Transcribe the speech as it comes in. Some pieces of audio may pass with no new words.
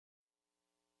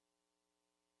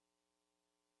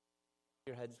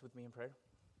Your heads with me in prayer.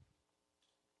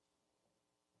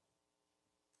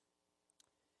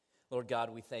 Lord God,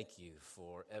 we thank you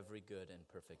for every good and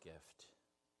perfect gift.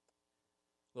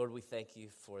 Lord, we thank you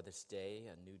for this day,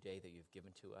 a new day that you've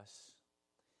given to us.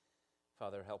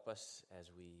 Father, help us as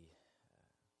we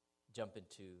jump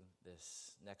into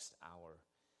this next hour.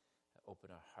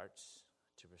 Open our hearts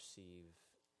to receive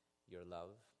your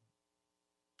love.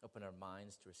 Open our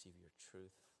minds to receive your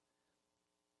truth.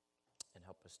 And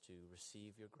help us to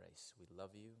receive your grace. We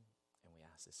love you, and we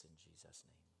ask this in Jesus'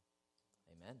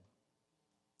 name. Amen.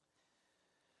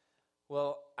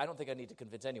 Well, I don't think I need to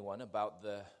convince anyone about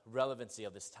the relevancy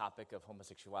of this topic of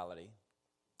homosexuality.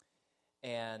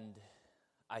 And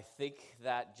I think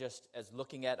that just as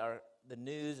looking at the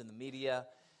news and the media,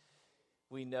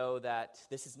 we know that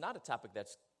this is not a topic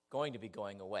that's going to be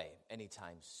going away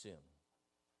anytime soon.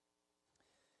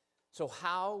 So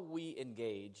how we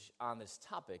engage on this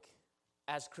topic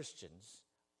as Christians,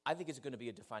 I think it's going to be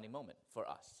a defining moment for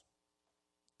us,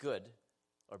 good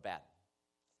or bad.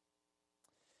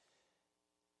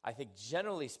 I think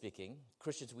generally speaking,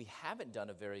 Christians, we haven't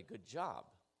done a very good job.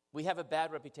 We have a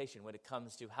bad reputation when it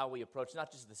comes to how we approach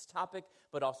not just this topic,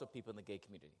 but also people in the gay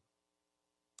community.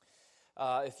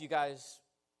 If you guys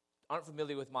aren't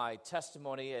familiar with my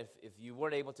testimony, if you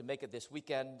weren't able to make it this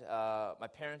weekend, my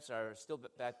parents are still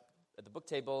back at the book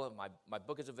table. My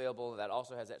book is available. That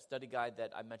also has that study guide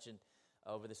that I mentioned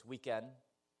over this weekend.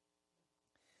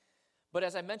 But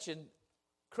as I mentioned,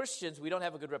 Christians, we don't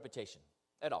have a good reputation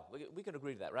at all. We can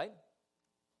agree to that, right?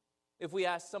 If we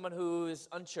ask someone who is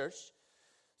unchurched, is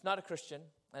not a Christian,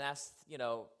 and ask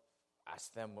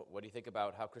them, what do you think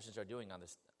about how Christians are doing on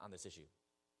this issue?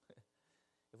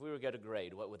 If we were to get a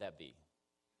grade, what would that be?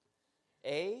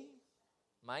 A,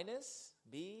 minus,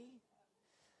 B,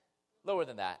 lower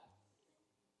than that.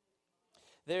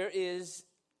 There is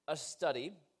a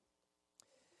study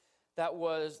that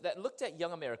looked at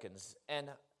young Americans and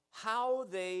how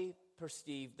they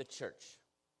perceive the church.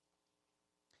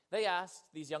 They asked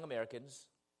these young Americans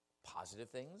positive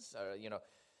things.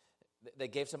 They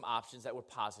gave some options that were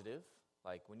positive,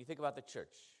 like when you think about the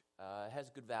church, it has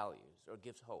good values or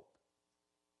gives hope.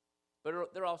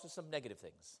 But there are also some negative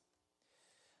things.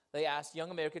 They asked young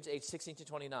Americans aged 16 to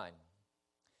 29.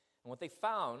 And what they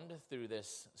found through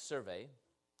this survey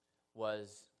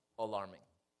was alarming.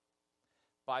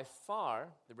 By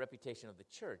far, the reputation of the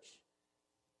church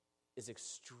is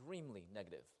extremely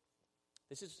negative.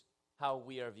 This is how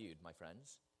we are viewed, my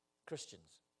friends,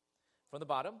 Christians. From the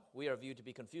bottom, we are viewed to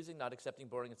be confusing, not accepting,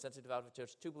 boring, insensitive, out of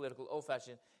church, too political,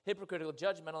 old-fashioned, hypocritical,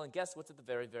 judgmental, and guess what's at the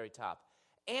very, very top?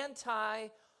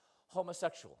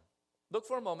 Anti-homosexual. Look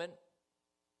for a moment,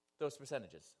 those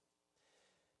percentages.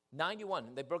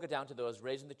 91, they broke it down to those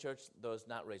raised in the church, those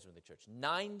not raised in the church.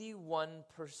 91%.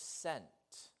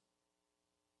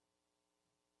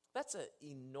 That's an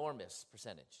enormous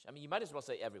percentage. I mean, you might as well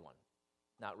say everyone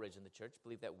not raised in the church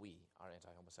believe that we are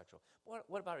anti-homosexual.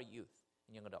 What about our youth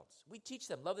and young adults? We teach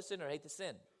them, love the sin or hate the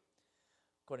sin.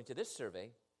 According to this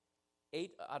survey,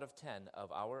 8 out of 10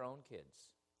 of our own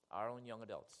kids, our own young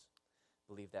adults,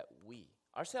 believe that we,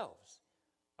 ourselves,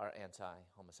 are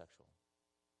anti-homosexual.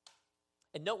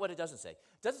 And note what it doesn't say.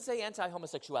 It doesn't say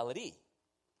anti-homosexuality,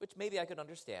 which maybe I could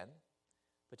understand.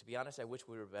 But to be honest, I wish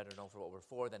we were better known for what we're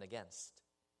for than against.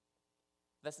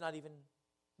 That's not even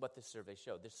what this survey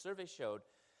showed. This survey showed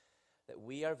that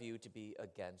we are viewed to be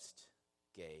against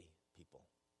gay people.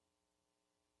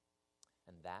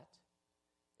 And that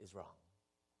is wrong.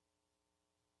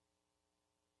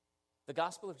 The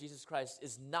gospel of Jesus Christ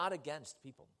is not against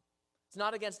people. It's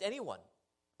not against anyone.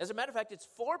 As a matter of fact, it's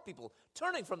for people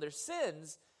turning from their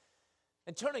sins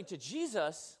and turning to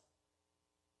Jesus,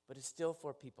 but it's still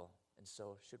for people, and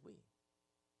so should we.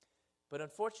 But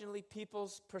unfortunately,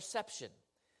 people's perception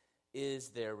is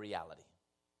their reality.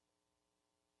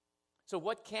 So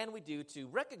what can we do to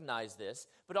recognize this,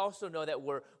 but also know that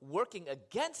we're working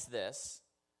against this,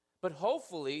 but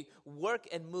hopefully work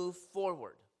and move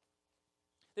forward?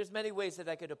 There's many ways that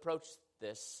I could approach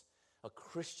this. A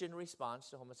Christian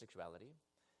response to homosexuality.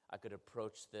 I could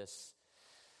approach this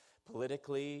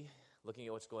politically, looking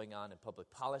at what's going on in public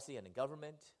policy and in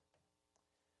government.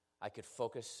 I could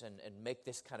focus and make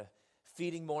this kind of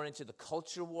feeding more into the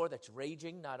culture war that's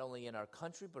raging, not only in our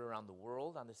country, but around the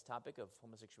world on this topic of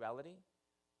homosexuality.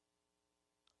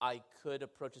 I could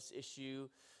approach this issue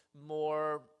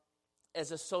more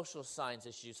as a social science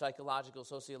issue, psychological,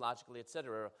 sociologically,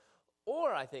 etc.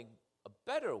 Or I think a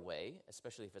better way,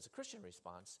 especially if it's a Christian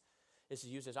response, is to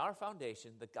use as our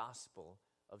foundation the gospel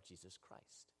of Jesus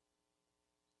Christ.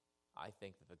 I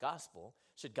think that the gospel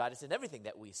should guide us in everything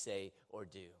that we say or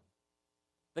do.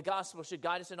 The gospel should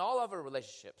guide us in all of our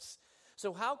relationships.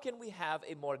 So how can we have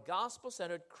a more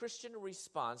gospel-centered Christian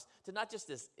response to not just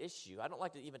this issue? I don't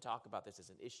like to even talk about this as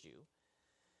an issue.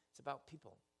 It's about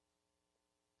people.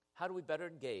 How do we better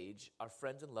engage our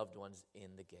friends and loved ones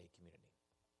in the gay community?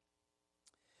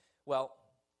 Well,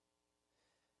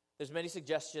 there's many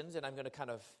suggestions, and I'm going to kind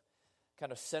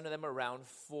of center them around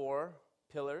 4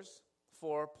 pillars,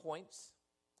 4 points.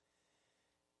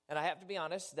 And I have to be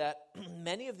honest that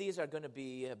many of these are going to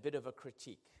be a bit of a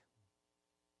critique.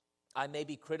 I may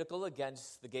be critical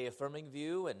against the gay-affirming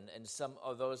view and some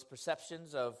of those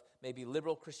perceptions of maybe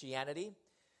liberal Christianity,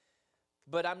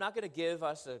 but I'm not going to give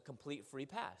us a complete free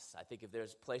pass. I think if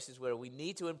there's places where we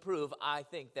need to improve, I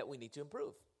think that we need to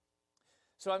improve.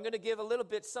 So I'm going to give a little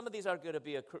bit. Some of these are going to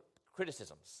be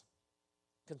criticisms,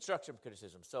 constructive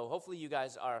criticism. So hopefully you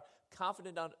guys are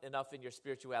confident enough in your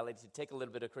spirituality to take a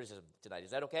little bit of criticism tonight.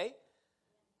 Is that okay?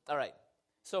 All right.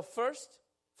 So first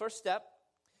step,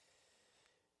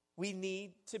 we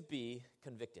need to be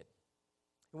convicted.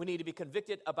 We need to be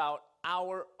convicted about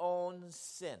our own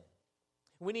sin.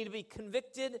 We need to be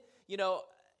convicted,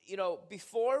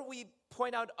 before we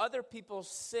point out other people's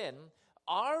sin.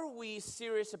 Are we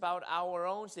serious about our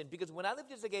own sin? Because when I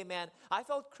lived as a gay man, I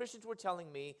felt Christians were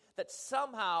telling me that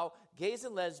somehow gays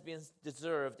and lesbians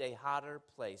deserved a hotter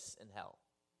place in hell.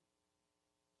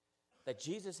 That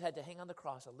Jesus had to hang on the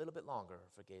cross a little bit longer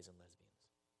for gays and lesbians.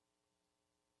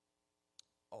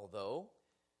 Although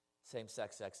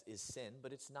same-sex sex is sin,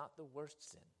 but it's not the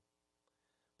worst sin.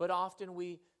 But often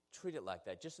we treat it like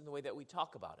that, just in the way that we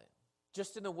talk about it.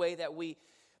 Just in the way that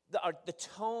the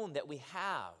tone that we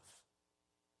have.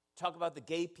 Talk about the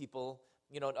gay people,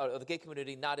 or the gay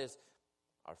community, not as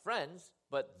our friends,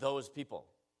 but those people.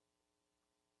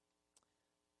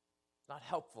 It's not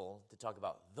helpful to talk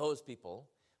about those people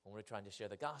when we're trying to share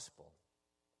the gospel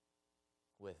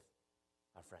with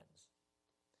our friends.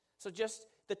 So just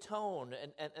the tone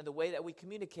and the way that we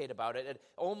communicate about it, and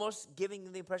almost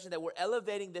giving the impression that we're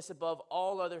elevating this above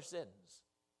all other sins.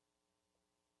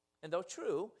 And though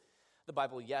true, the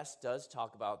Bible, yes, does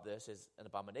talk about this as an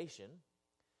abomination.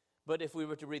 But if we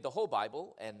were to read the whole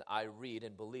Bible, and I read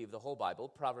and believe the whole Bible,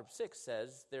 Proverbs 6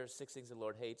 says there are 6 things the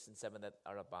Lord hates and 7 that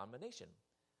are abomination,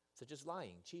 such as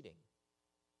lying, cheating,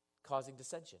 causing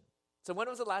dissension. So when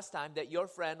was the last time that your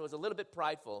friend was a little bit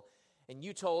prideful and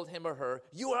you told him or her,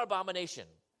 you are abomination?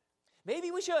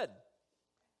 Maybe we should.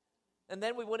 And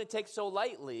then we wouldn't take so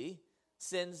lightly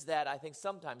sins that I think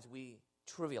sometimes we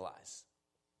trivialize.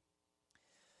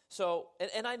 So,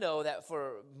 and I know that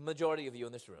for majority of you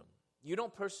in this room, you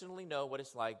don't personally know what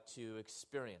it's like to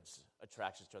experience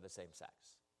attractions to the same sex.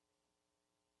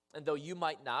 And though you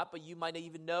might not, but you might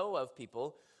even know of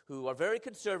people who are very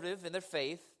conservative in their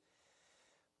faith.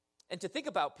 And to think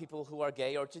about people who are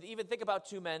gay, or to even think about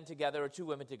 2 men together or 2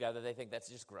 women together, they think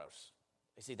that's just gross.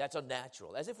 They say that's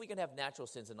unnatural, as if we can have natural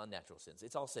sins and unnatural sins.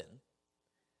 It's all sin.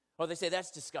 Or they say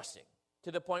that's disgusting,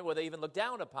 to the point where they even look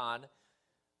down upon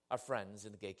our friends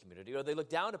in the gay community, or they look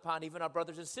down upon even our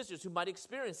brothers and sisters who might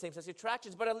experience same-sex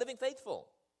attractions but are living faithful.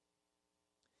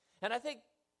 And I think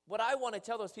what I want to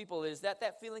tell those people is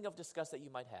that feeling of disgust that you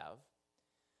might have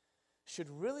should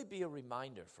really be a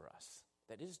reminder for us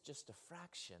that it is just a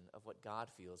fraction of what God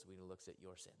feels when he looks at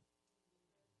your sin.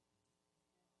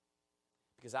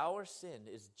 Because our sin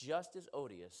is just as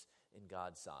odious in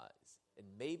God's eyes, and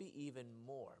maybe even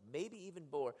more,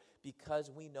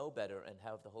 because we know better and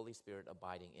have the Holy Spirit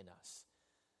abiding in us.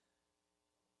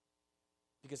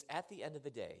 Because at the end of the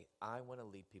day, I want to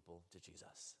lead people to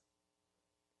Jesus.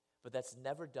 But that's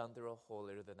never done through a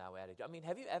holier-than-thou attitude. I mean,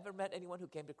 have you ever met anyone who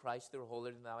came to Christ through a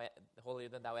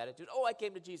holier-than-thou attitude? Oh, I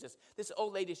came to Jesus. This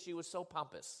old lady, she was so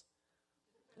pompous.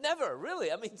 Never,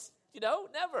 really. I mean,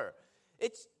 never.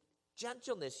 It's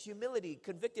gentleness, humility,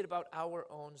 convicted about our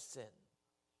own sin.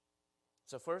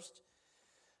 So first,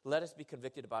 let us be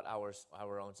convicted about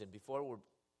our own sin before we're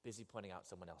busy pointing out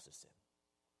someone else's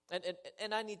sin.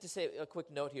 And I need to say a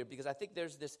quick note here, because I think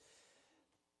there's this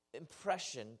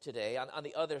impression today on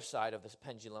the other side of this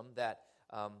pendulum that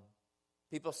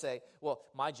people say, well,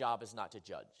 my job is not to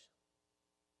judge.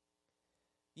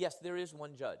 Yes, there is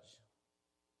one judge.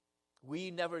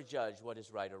 We never judge what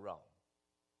is right or wrong.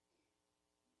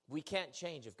 We can't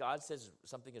change. If God says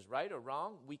something is right or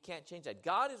wrong, we can't change that.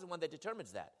 God is the one that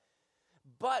determines that.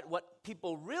 But what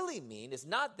people really mean is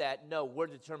not that, no, we're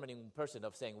the determining person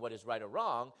of saying what is right or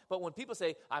wrong, but when people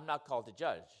say, I'm not called to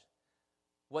judge,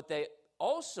 what they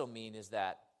also mean is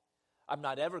that I'm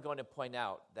not ever going to point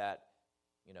out that,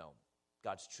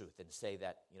 God's truth and say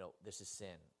that, this is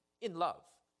sin. In love,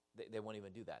 they won't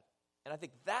even do that. And I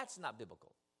think that's not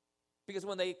biblical. Because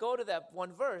when they go to that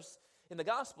one verse, in the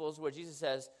Gospels where Jesus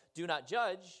says, do not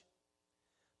judge,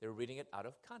 they're reading it out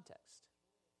of context.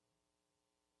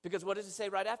 Because what does it say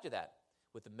right after that?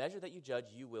 With the measure that you judge,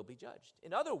 you will be judged.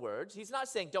 In other words, he's not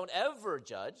saying don't ever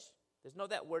judge. There's no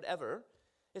that word ever.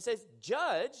 It says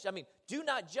judge. Do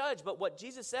not judge. But what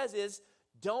Jesus says is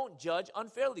don't judge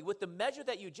unfairly. With the measure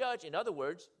that you judge, in other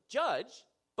words, judge,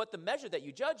 but the measure that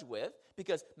you judge with,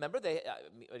 because remember,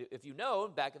 if you know,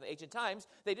 back in the ancient times,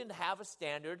 they didn't have a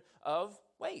standard of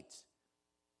weight.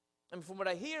 From what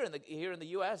I hear here in the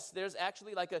U.S., there's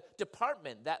actually like a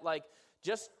department that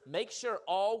just makes sure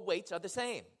all weights are the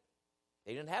same.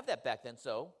 They didn't have that back then,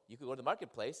 so you could go to the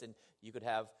marketplace and you could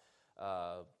have,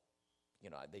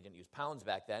 they didn't use pounds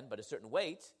back then, but a certain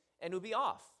weight, and it would be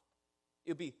off.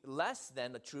 It would be less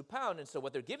than a true pound, and so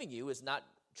what they're giving you is not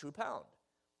true pound.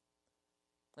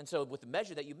 And so with the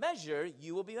measure that you measure,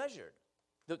 you will be measured.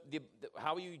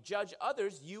 How you judge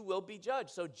others, you will be judged.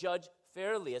 So judge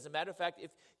fairly. As a matter of fact,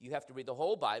 if you have to read the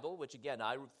whole Bible, which again,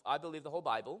 I believe the whole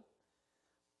Bible,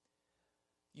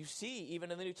 you see even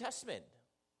in the New Testament,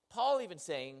 Paul even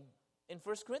saying in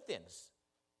 1 Corinthians,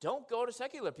 don't go to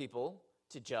secular people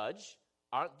to judge.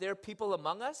 Aren't there people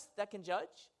among us that can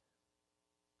judge?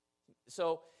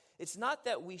 So it's not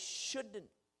that we shouldn't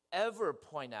ever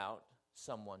point out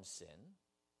someone's sin.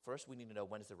 First, we need to know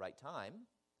when is the right time.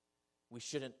 We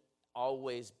shouldn't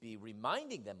always be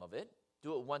reminding them of it.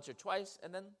 Do it once or twice,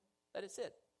 and then let it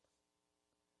sit.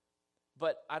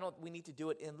 But we need to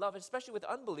do it in love, especially with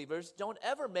unbelievers. Don't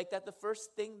ever make that the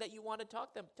first thing that you want to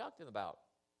talk to them about.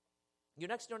 Your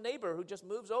next door neighbor who just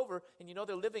moves over, and you know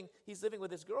he's living with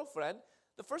his girlfriend.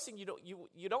 The first thing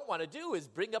you don't want to do is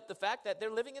bring up the fact that they're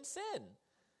living in sin.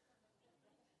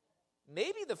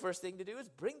 Maybe the first thing to do is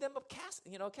bring them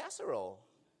a casserole.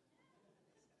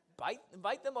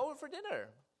 Invite them over for dinner.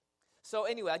 So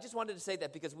anyway, I just wanted to say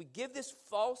that because we give this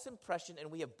false impression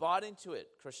and we have bought into it,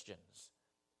 Christians,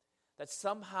 that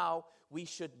somehow we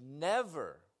should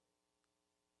never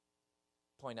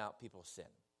point out people's sin.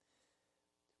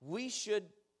 We should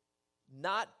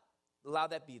not allow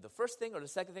that be the first thing or the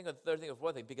second thing or the third thing or the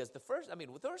fourth thing, because the first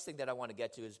thing that I want to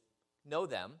get to is know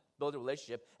them, build a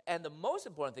relationship, and the most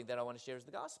important thing that I want to share is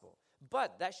the gospel.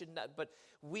 But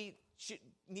we should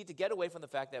need to get away from the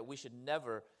fact that we should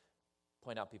never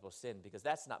point out people's sin, because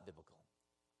that's not biblical.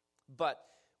 But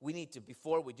we need to,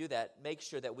 before we do that, make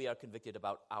sure that we are convicted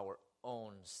about our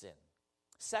own sin.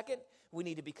 Second, we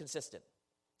need to be consistent.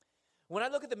 When I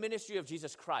look at the ministry of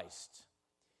Jesus Christ,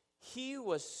 he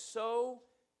was so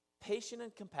patient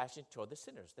and compassionate toward the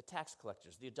sinners, the tax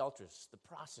collectors, the adulterers, the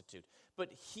prostitute.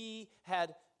 But he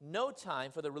had no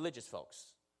time for the religious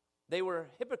folks. They were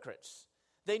hypocrites.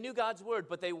 They knew God's word,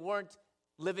 but they weren't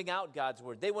living out God's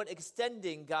word. They weren't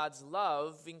extending God's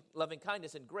loving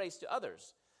kindness and grace to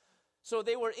others. So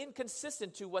they were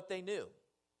inconsistent to what they knew.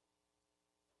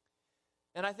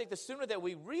 And I think the sooner that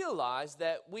we realize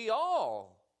that we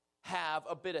all have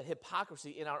a bit of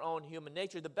hypocrisy in our own human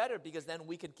nature, the better, because then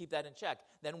we can keep that in check.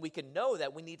 Then we can know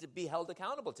that we need to be held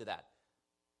accountable to that.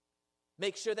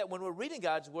 Make sure that when we're reading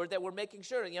God's word, that we're making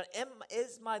sure,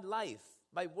 is my life,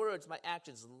 my words, my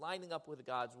actions lining up with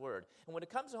God's word? And when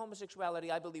it comes to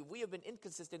homosexuality, I believe we have been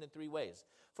inconsistent in three ways.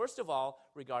 First of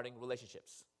all, regarding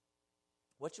relationships.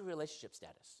 What's your relationship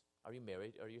status? Are you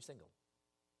married or are you single?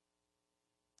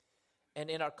 And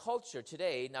in our culture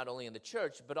today, not only in the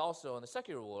church, but also in the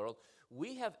secular world,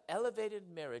 we have elevated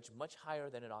marriage much higher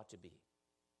than it ought to be.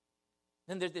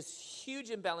 And there's this huge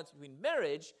imbalance between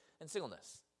marriage and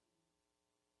singleness.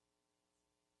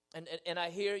 And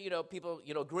I hear, people,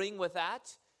 agreeing with that.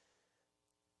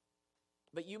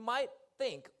 But you might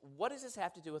think, what does this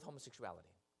have to do with homosexuality?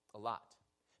 A lot.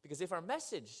 Because if our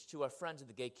message to our friends in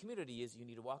the gay community is you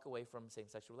need to walk away from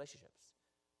same-sex relationships,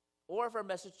 or if our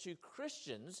message to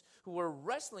Christians who are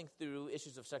wrestling through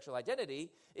issues of sexual identity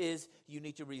is you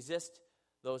need to resist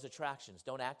those attractions,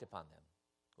 don't act upon them.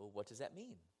 Well, what does that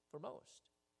mean for most?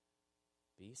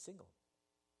 Be single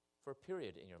for a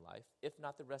period in your life, if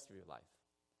not the rest of your life.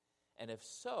 And if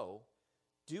so,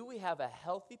 do we have a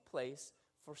healthy place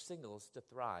for singles to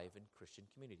thrive in Christian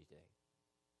community today?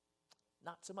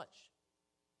 Not so much.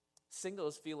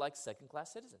 Singles feel like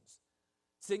second-class citizens.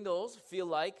 Singles feel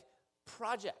like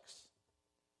projects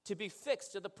to be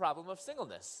fixed to the problem of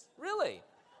singleness. Really.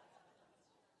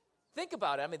 Think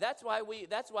about it. That's why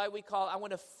we call, I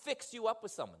want to fix you up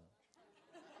with someone.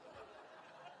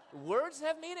 Words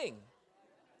have meaning.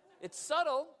 It's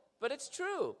subtle, but it's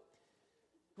true.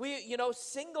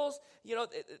 Singles,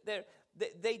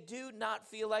 they do not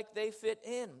feel like they fit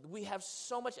in. We have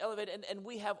so much elevated, and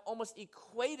we have almost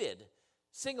equated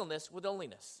singleness with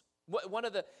loneliness. One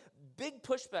of the big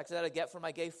pushbacks that I get from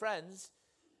my gay friends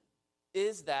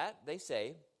is that, they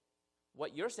say,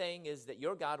 what you're saying is that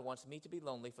your God wants me to be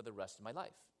lonely for the rest of my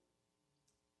life.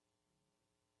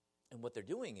 And what they're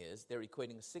doing is they're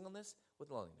equating singleness with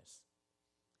loneliness.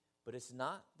 But it's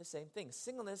not the same thing.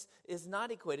 Singleness is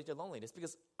not equated to loneliness,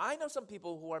 because I know some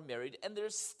people who are married and they're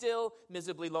still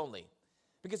miserably lonely.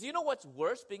 Because you know what's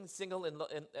worse, being single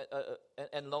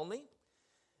and lonely?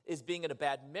 Is being in a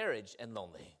bad marriage and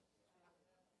lonely.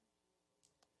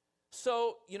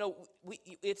 So,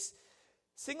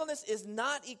 singleness is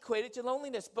not equated to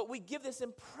loneliness, but we give this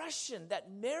impression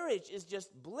that marriage is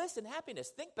just bliss and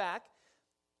happiness. Think back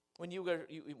when you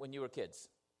were kids,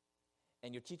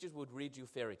 and your teachers would read you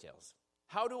fairy tales.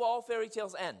 How do all fairy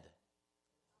tales end?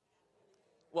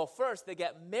 Well, first they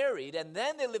get married, and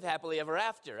then they live happily ever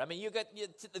after. I mean, you get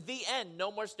to the end,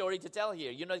 no more story to tell here.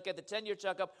 You get the 10-year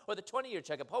checkup or the 20-year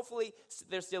checkup. Hopefully,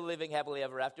 they're still living happily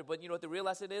ever after. But you know what the real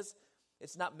lesson is?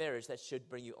 It's not marriage that should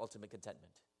bring you ultimate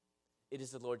contentment. It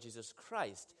is the Lord Jesus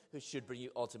Christ who should bring you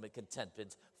ultimate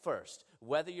contentment first,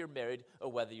 whether you're married or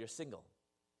whether you're single.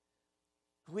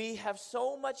 We have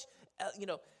so much,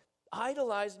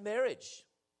 idolized marriage.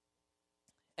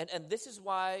 And this is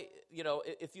why,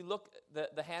 if you look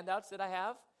at the handouts that I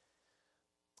have,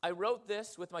 I wrote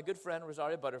this with my good friend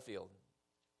Rosaria Butterfield.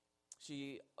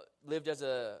 She lived as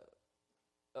a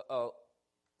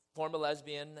former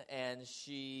lesbian, and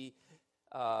she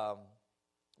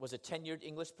was a tenured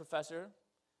English professor.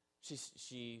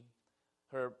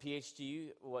 Her PhD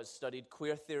studied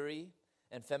queer theory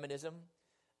and feminism,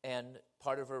 and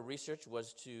part of her research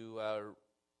was to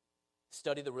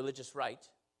study the religious right.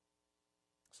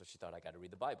 So she thought, I got to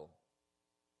read the Bible.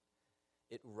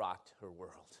 It rocked her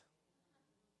world.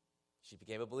 She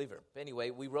became a believer. But anyway,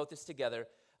 we wrote this together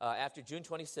after June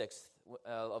 26th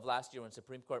of last year, when the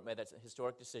Supreme Court made that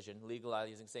historic decision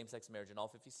legalizing same-sex marriage in all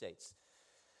 50 states.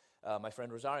 My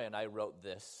friend Rosaria and I wrote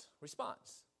this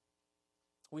response.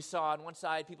 We saw on one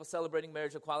side people celebrating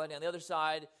marriage equality, on the other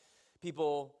side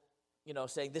people,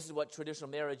 saying this is what traditional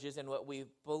marriage is, and what we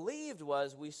believed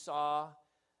was we saw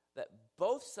that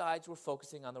both sides were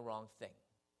focusing on the wrong thing.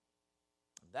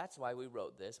 That's why we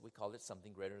wrote this. We called it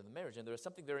Something Greater Than Marriage. And there was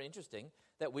something very interesting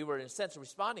that we were, in a sense,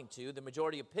 responding to, the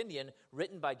majority opinion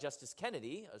written by Justice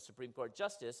Kennedy, a Supreme Court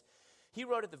justice. He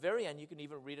wrote at the very end, you can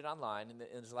even read it online,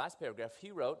 in his last paragraph,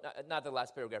 he wrote, not the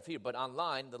last paragraph here, but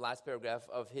online, the last paragraph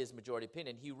of his majority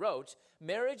opinion, he wrote,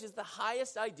 marriage is the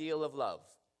highest ideal of love.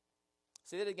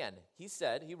 Say that again.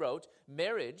 He wrote,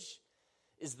 marriage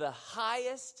is the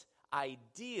highest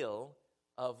ideal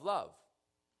of love.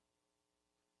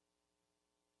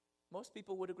 Most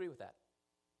people would agree with that.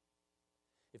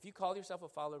 If you call yourself a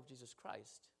follower of Jesus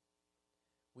Christ,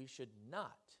 we should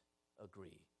not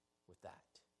agree with that.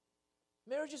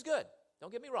 Marriage is good.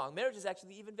 Don't get me wrong. Marriage is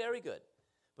actually even very good.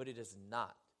 But it is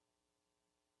not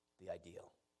the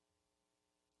ideal.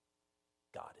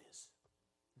 God is.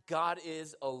 God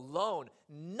is alone.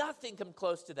 Nothing comes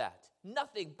close to that.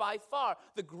 Nothing, by far.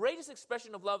 The greatest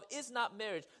expression of love is not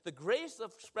marriage. The greatest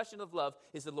expression of love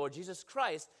is the Lord Jesus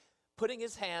Christ putting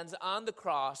his hands on the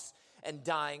cross and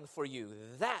dying for you.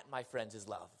 That, my friends, is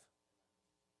love.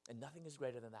 And nothing is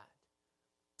greater than that.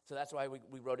 So that's why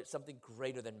we wrote it Something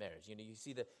Greater Than Marriage. You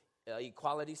see the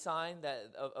equality sign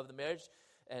of the marriage,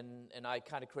 and I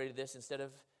kind of created this instead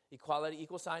of equality,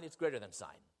 equal sign, it's greater than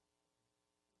sign.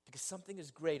 Because something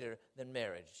is greater than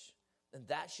marriage. And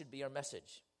that should be our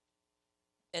message.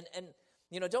 And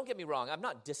don't get me wrong, I'm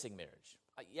not dissing marriage.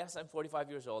 Yes, I'm 45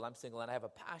 years old, I'm single, and I have a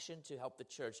passion to help the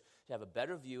church to have a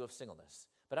better view of singleness.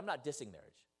 But I'm not dissing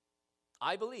marriage.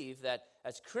 I believe that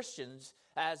as Christians,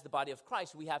 as the body of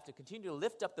Christ, we have to continue to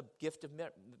lift up the gift of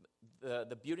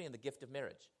the beauty and the gift of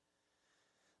marriage.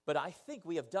 But I think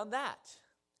we have done that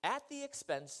at the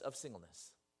expense of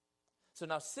singleness. So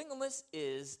now singleness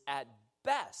is at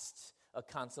best a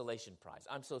consolation prize.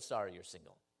 I'm so sorry you're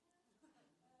single.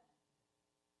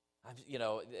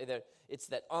 It's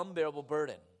that unbearable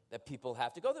burden that people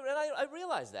have to go through. And I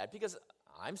realize that because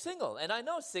I'm single. And I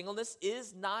know singleness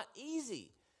is not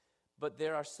easy. But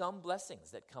there are some blessings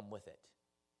that come with it.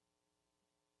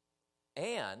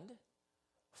 And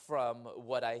from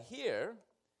what I hear,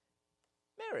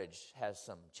 marriage has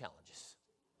some challenges.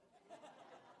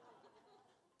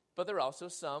 But there are also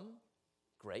some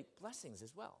great blessings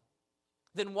as well.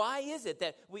 Then why is it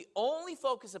that we only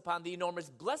focus upon the enormous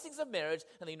blessings of marriage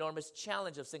and the enormous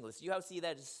challenge of singleness? You have to see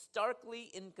that as starkly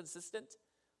inconsistent.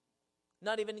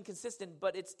 Not even inconsistent,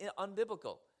 but it's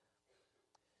unbiblical.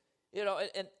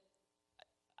 And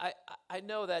I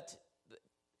know that,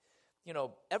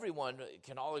 everyone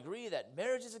can all agree that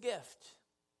marriage is a gift.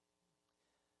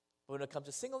 But when it comes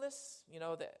to singleness,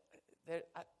 I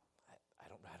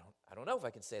I don't know if I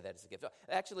can say that as a gift.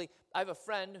 Actually, I have a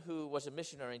friend who was a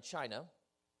missionary in China.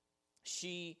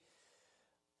 She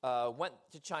went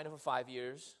to China for 5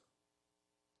 years,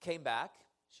 came back.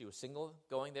 She was single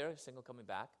going there, single coming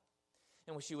back.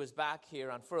 And when she was back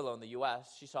here on furlough in the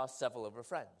U.S., she saw several of her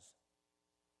friends.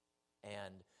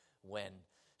 And when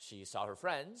she saw her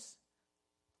friends,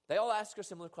 they all asked her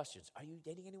similar questions. Are you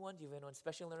dating anyone? Do you have anyone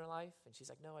special in her life? And she's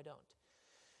like, no, I don't.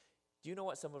 Do you know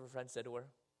what some of her friends said to her?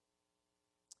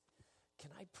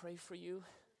 Can I pray for you?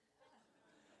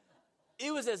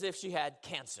 It was as if she had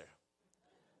cancer.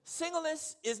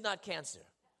 Singleness is not cancer.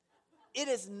 It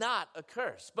is not a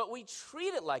curse, but we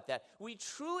treat it like that. We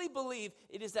truly believe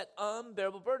it is that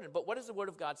unbearable burden. But what does the Word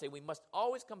of God say? We must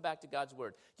always come back to God's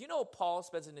Word. Do you know Paul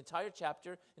spends an entire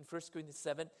chapter in 1 Corinthians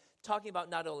 7 talking about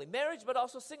not only marriage, but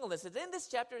also singleness? And in this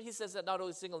chapter, he says that not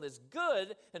only singleness is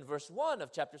good in verse 1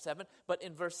 of chapter 7, but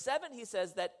in verse 7, he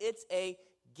says that it's a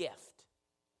gift.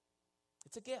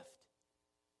 It's a gift.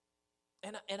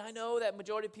 And I know that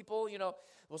majority of people,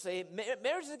 will say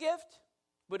marriage is a gift.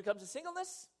 When it comes to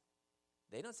singleness,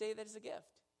 they don't say that it's a gift.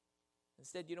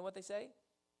 Instead, you know what they say?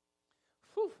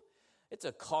 Whew, it's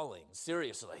a calling,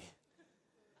 seriously.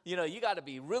 You got to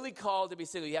be really called to be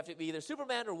single. You have to be either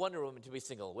Superman or Wonder Woman to be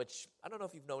single, which I don't know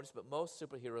if you've noticed, but most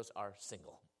superheroes are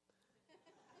single.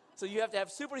 So you have to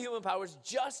have superhuman powers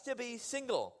just to be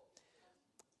single.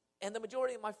 And the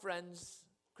majority of my friends,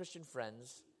 Christian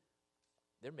friends,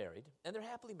 they're married, and they're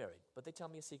happily married, but they tell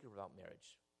me a secret about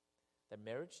marriage, that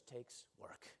marriage takes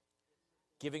work.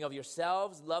 Giving of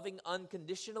yourselves, loving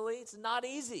unconditionally, it's not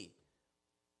easy.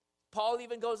 Paul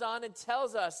even goes on and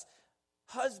tells us,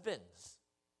 husbands,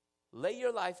 lay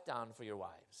your life down for your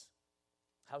wives.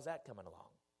 How's that coming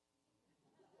along?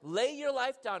 Lay your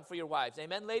life down for your wives.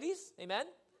 Amen, ladies? Amen?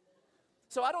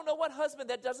 So I don't know what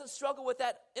husband that doesn't struggle with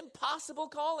that impossible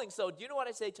calling. So do you know what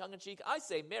I say tongue-in-cheek? I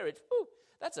say marriage, whew,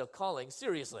 that's a calling,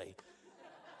 seriously.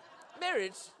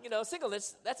 Marriage,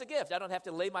 singleness, that's a gift. I don't have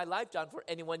to lay my life down for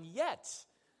anyone yet.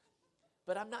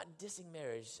 But I'm not dissing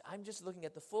marriage. I'm just looking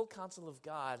at the full counsel of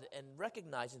God and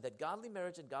recognizing that godly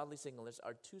marriage and godly singleness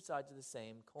are two sides of the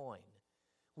same coin.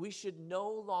 We should no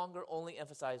longer only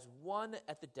emphasize one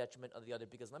at the detriment of the other,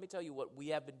 because let me tell you what we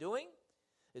have been doing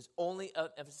is only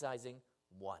emphasizing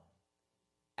one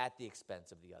at the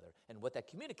expense of the other. And what that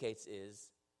communicates is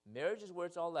marriage is where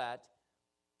it's all at,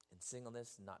 and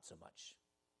singleness not so much.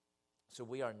 So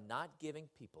we are not giving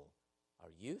people,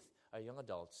 our youth, our young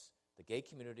adults, the gay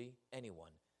community,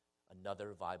 anyone,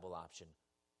 another viable option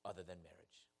other than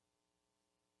marriage.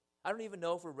 I don't even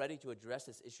know if we're ready to address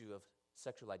this issue of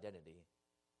sexual identity,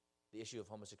 the issue of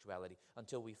homosexuality,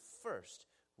 until we first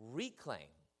reclaim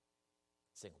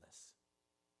singleness.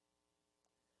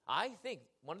 I think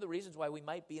one of the reasons why we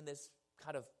might be in this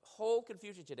kind of whole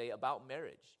confusion today about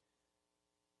marriage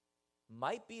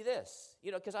might be this,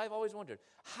 because I've always wondered,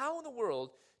 how in the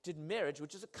world did marriage,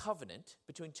 which is a covenant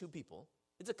between two people,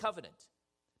 it's a covenant,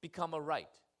 become a right?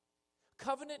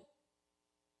 Covenant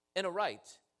and a right,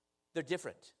 they're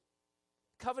different.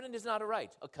 Covenant is not a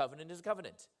right. A covenant is a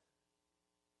covenant.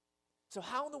 So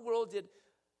how in the world did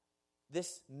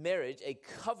this marriage, a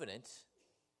covenant,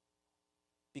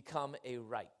 become a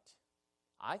right?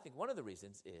 I think one of the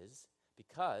reasons is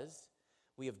because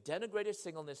we have denigrated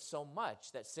singleness so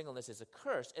much that singleness is a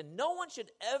curse, and no one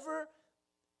should ever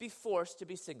be forced to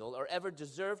be single or ever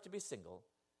deserve to be single.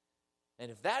 And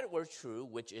if that were true,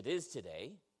 which it is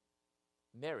today,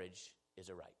 marriage is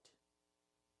a right.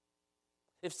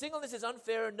 If singleness is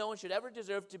unfair and no one should ever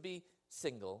deserve to be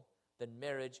single, then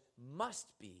marriage must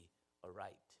be a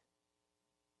right.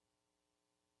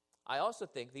 I also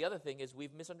think the other thing is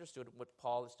we've misunderstood what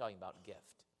Paul is talking about,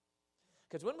 gift.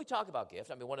 Because when we talk about gift,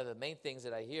 one of the main things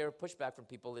that I hear pushback from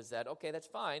people is that, okay, that's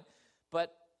fine,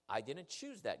 but I didn't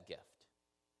choose that gift.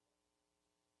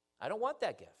 I don't want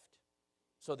that gift.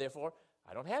 So therefore,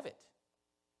 I don't have it.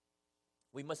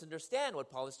 We must understand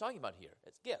what Paul is talking about here.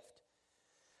 It's gift.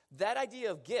 That idea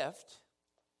of gift,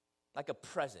 like a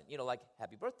present, like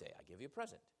happy birthday, I give you a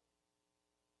present.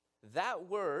 That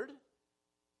word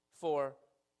for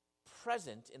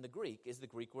present in the Greek is the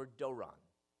Greek word doron.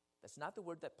 That's not the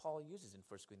word that Paul uses in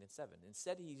 1 Corinthians 7.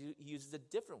 Instead, he uses a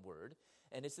different word,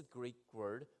 and it's the Greek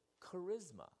word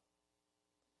charisma,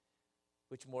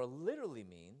 which more literally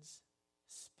means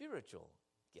spiritual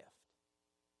gift.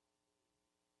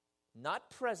 Not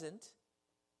present,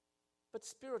 but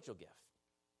spiritual gift.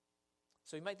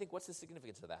 So you might think, what's the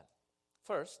significance of that?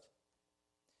 First,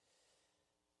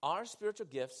 are spiritual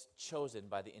gifts chosen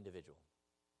by the individual?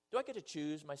 Do I get to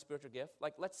choose my spiritual gift?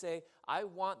 Like, let's say I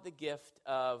want the gift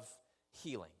of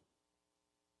healing.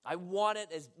 I want it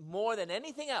as more than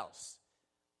anything else.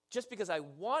 just because I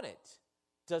want it,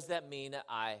 does that mean that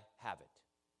I have it?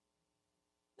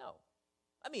 No.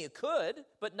 I mean, it could,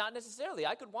 but not necessarily.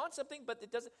 I could want something, but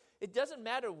it doesn't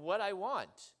matter what I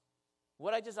want,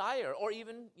 what I desire, or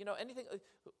even, anything.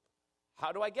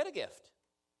 How do I get a gift?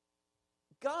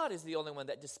 God is the only one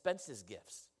that dispenses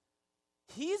gifts.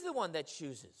 He's the one that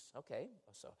chooses. Okay,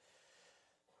 so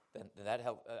then that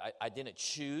helped. I didn't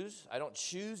choose. I don't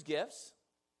choose gifts.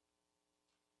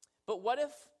 But what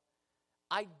if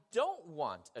I don't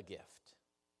want a gift?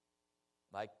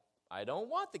 Like, I don't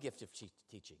want the gift of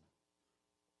teaching.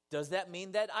 Does that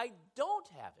mean that I don't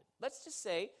have it? Let's just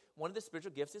say one of the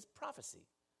spiritual gifts is prophecy.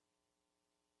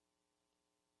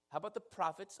 How about the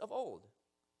prophets of old?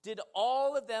 Did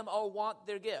all of them all want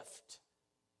their gift?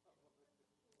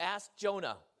 Ask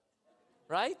Jonah,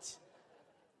 right?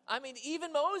 I mean,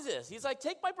 even Moses, he's like,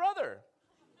 take my brother.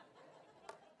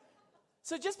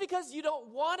 So just because you don't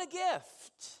want a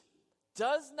gift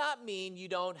does not mean you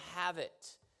don't have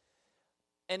it.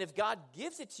 And if God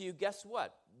gives it to you, guess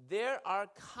what? There are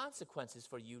consequences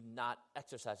for you not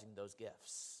exercising those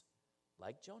gifts,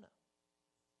 like Jonah.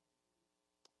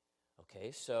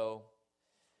 Okay, so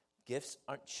gifts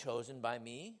aren't chosen by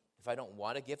me. If I don't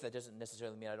want a gift, that doesn't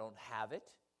necessarily mean I don't have it.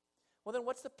 Well, then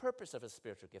what's the purpose of a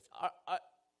spiritual gift?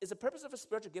 Is the purpose of a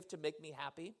spiritual gift to make me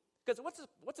happy? Because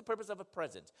what's the purpose of a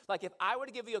present? Like if I were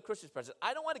to give you a Christmas present,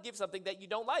 I don't want to give something that you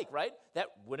don't like, right? That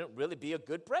wouldn't really be a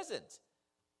good present.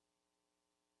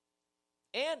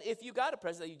 And if you got a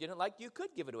present that you didn't like, you could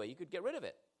give it away. You could get rid of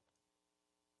it.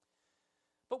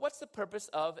 But what's the purpose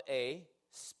of a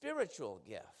spiritual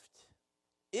gift?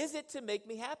 Is it to make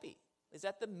me happy? Is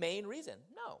that the main reason?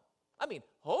 No. I mean,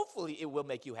 hopefully it will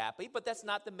make you happy, but that's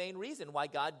not the main reason why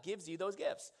God gives you those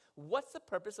gifts. What's the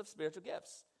purpose of spiritual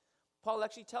gifts? Paul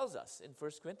actually tells us in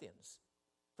 1 Corinthians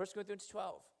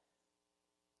 12.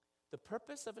 The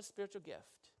purpose of a spiritual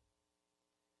gift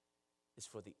is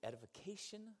for the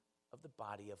edification of the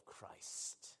body of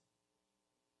Christ.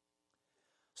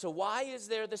 So why is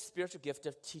there the spiritual gift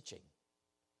of teaching?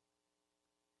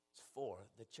 It's for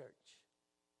the church.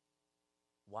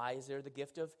 Why is there the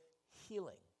gift of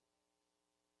healing?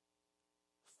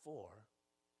 For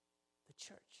the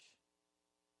church.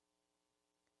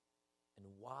 And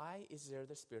why is there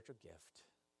the spiritual gift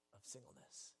of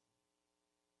singleness?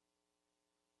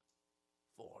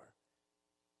 For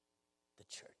the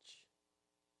church.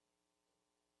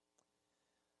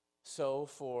 So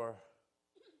for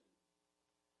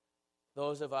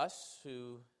those of us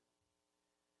who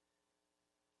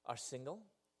are single,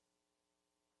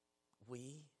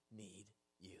 we need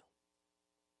you.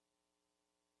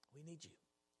 We need you.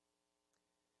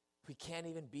 We can't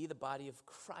even be the body of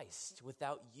Christ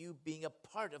without you being a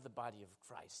part of the body of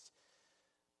Christ.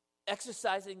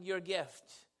 Exercising your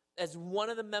gift as one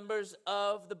of the members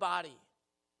of the body.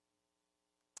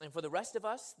 And for the rest of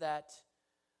us that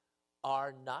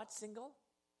are not single,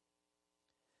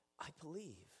 I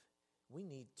believe we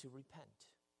need to repent.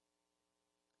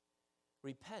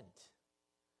 Repent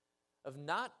of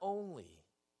not only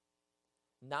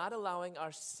not allowing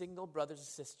our single brothers and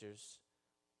sisters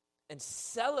and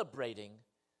celebrating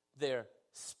their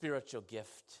spiritual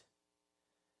gift,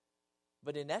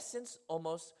 but in essence,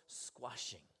 almost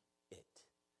squashing it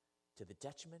to the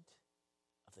detriment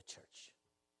of the church.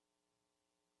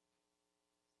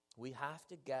 We have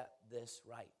to get this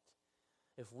right.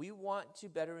 If we want to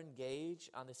better engage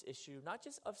on this issue, not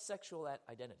just of sexual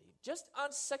identity, just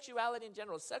on sexuality in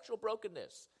general, sexual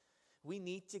brokenness, we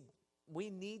need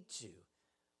to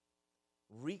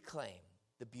reclaim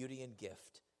the beauty and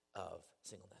gift of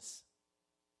singleness.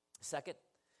 Second,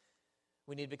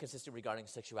 we need to be consistent regarding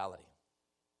sexuality.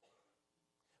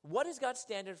 What is God's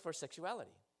standard for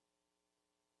sexuality?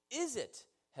 Is it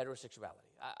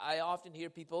heterosexuality? I often hear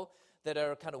people that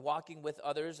are kind of walking with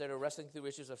others that are wrestling through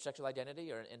issues of sexual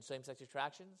identity or in same-sex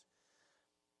attractions.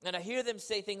 And I hear them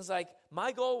say things like,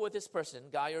 my goal with this person,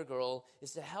 guy or girl,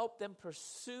 is to help them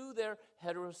pursue their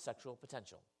heterosexual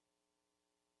potential.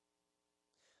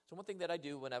 So one thing that I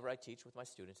do whenever I teach with my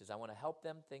students is I want to help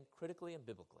them think critically and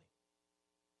biblically.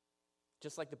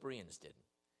 Just like the Bereans did.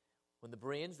 When the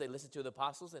Bereans, they listened to the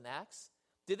apostles in Acts,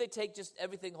 did they take just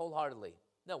everything wholeheartedly?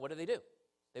 No, what did they do?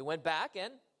 They went back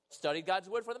and studied God's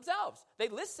word for themselves. They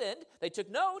listened, they took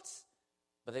notes,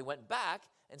 but they went back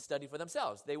and studied for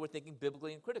themselves. They were thinking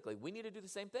biblically and critically. We need to do the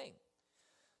same thing.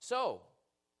 So,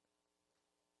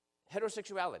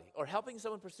 heterosexuality, or helping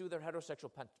someone pursue their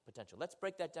heterosexual potential. Let's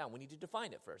break that down. We need to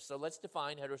define it first. So let's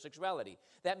define heterosexuality.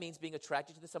 That means being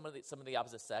attracted to someone of the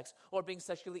opposite sex, or being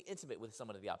sexually intimate with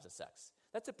someone of the opposite sex.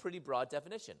 That's a pretty broad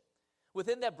definition.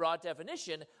 Within that broad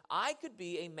definition, I could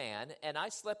be a man, and I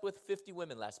slept with 50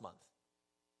 women last month.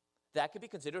 That could be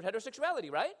considered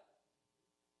heterosexuality, right?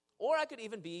 Or I could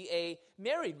even be a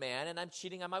married man and I'm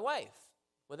cheating on my wife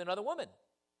with another woman.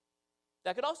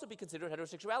 That could also be considered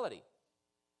heterosexuality.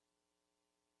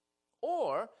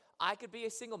 Or I could be a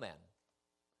single man.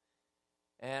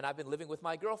 And I've been living with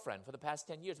my girlfriend for the past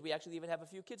 10 years. We actually even have a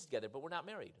few kids together, but we're not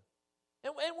married.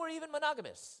 And we're even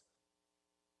monogamous.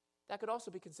 That could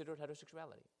also be considered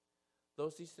heterosexuality.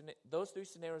 Those three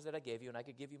scenarios that I gave you, and I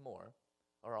could give you more,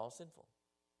 are all sinful.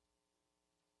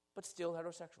 But still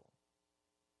heterosexual.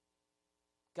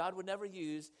 God would never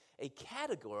use a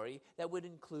category that would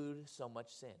include so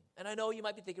much sin. And I know you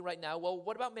might be thinking right now, well,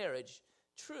 what about marriage?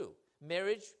 True.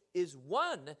 Marriage is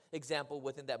one example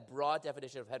within that broad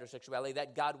definition of heterosexuality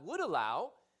that God would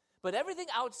allow, but everything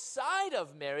outside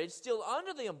of marriage, still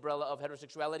under the umbrella of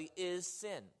heterosexuality, is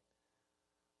sin.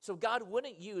 So God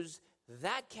wouldn't use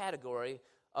that category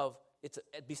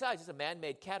besides, it's a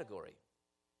man-made category.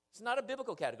 It's not a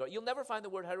biblical category. You'll never find the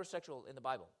word heterosexual in the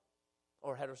Bible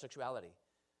or heterosexuality,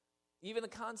 even the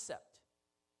concept.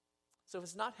 So if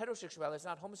it's not heterosexuality, it's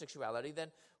not homosexuality,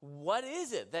 then what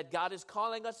is it that God is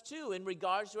calling us to in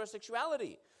regards to our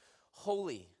sexuality?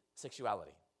 Holy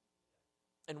sexuality.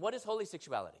 And what is holy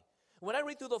sexuality? When I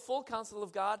read through the full counsel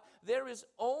of God, there is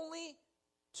only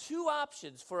two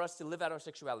options for us to live out our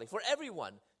sexuality. For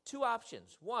everyone, two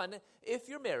options. One, if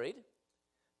you're married,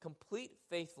 complete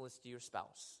faithfulness to your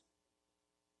spouse.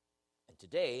 And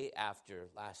today, after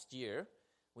last year,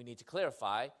 we need to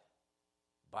clarify,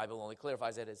 the Bible only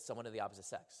clarifies that it's someone of the opposite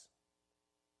sex.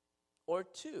 Or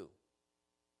two,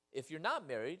 if you're not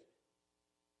married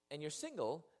and you're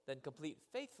single, then complete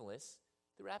faithfulness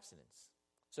through abstinence.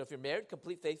 So if you're married,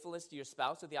 complete faithfulness to your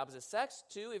spouse of the opposite sex.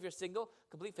 Two, if you're single,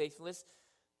 complete faithfulness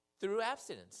through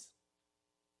abstinence.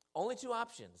 Only two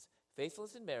options: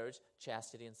 faithfulness in marriage,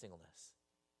 chastity in singleness.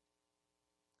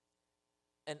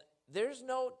 And there's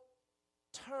no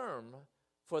term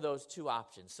for those two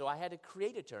options. So I had to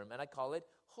create a term, and I call it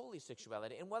holy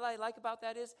sexuality. And what I like about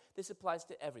that is this applies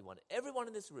to everyone. Everyone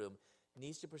in this room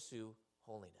needs to pursue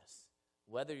holiness.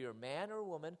 Whether you're a man or a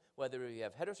woman, whether you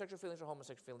have heterosexual feelings or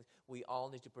homosexual feelings, we all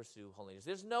need to pursue holiness.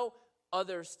 There's no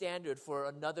other standard for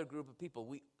another group of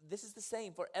people. This is the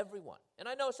same for everyone. And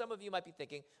I know some of you might be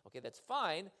thinking, okay, that's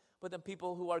fine, but then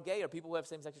people who are gay or people who have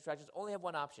same-sex attractions only have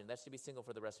one option. That's to be single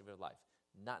for the rest of your life.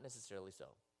 Not necessarily so.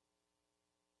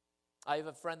 I have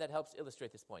a friend that helps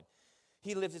illustrate this point.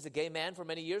 He lived as a gay man for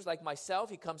many years, like myself.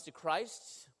 He comes to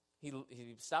Christ. He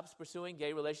stops pursuing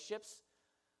gay relationships.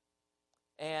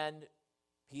 And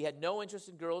he had no interest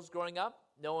in girls growing up,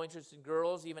 no interest in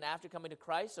girls even after coming to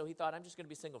Christ. So he thought, I'm just going to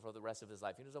be single for the rest of his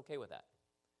life. He was okay with that.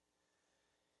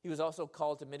 He was also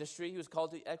called to ministry. He was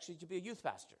called to be a youth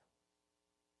pastor.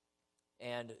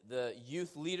 And the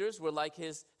youth leaders were like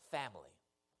his family.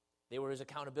 They were his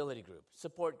accountability group,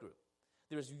 support group.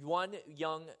 There was one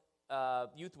young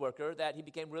youth worker that he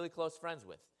became really close friends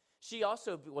with. She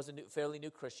also was a fairly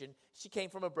new Christian. She came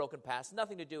from a broken past,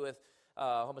 nothing to do with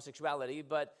homosexuality,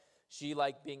 but she,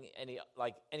 like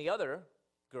any other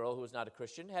girl who was not a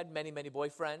Christian, had many, many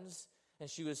boyfriends, and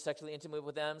she was sexually intimate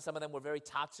with them. Some of them were very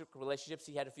toxic relationships.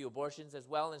 He had a few abortions as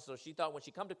well, and so she thought when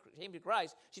she came to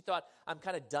Christ, she thought, I'm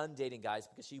kind of done dating guys,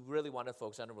 because she really wanted to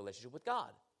focus on a relationship with God.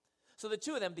 So the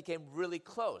two of them became really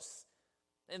close.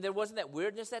 And there wasn't that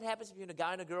weirdness that happens between a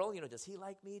guy and a girl. Does he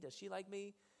like me? Does she like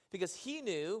me? Because he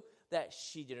knew that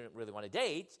she didn't really want to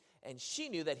date, and she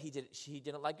knew that he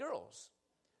didn't like girls.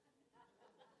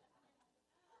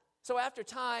 So after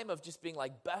time of just being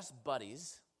like best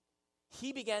buddies,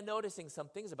 he began noticing some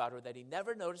things about her that he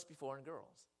never noticed before in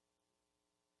girls.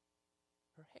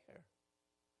 Her hair.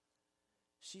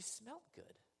 She smelled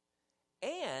good.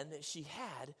 And she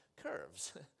had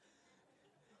curves.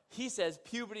 He says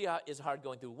puberty is hard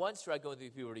going through once, tried going through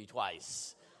puberty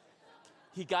twice.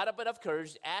 He got up enough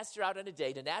courage, asked her out on a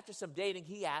date, and after some dating,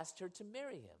 he asked her to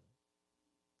marry him.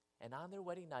 And on their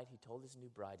wedding night, he told his new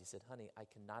bride, he said, honey, I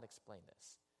cannot explain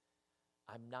this.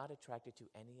 I'm not attracted to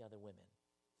any other women.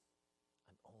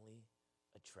 I'm only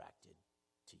attracted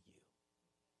to you.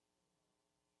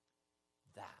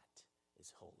 That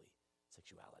is holy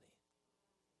sexuality.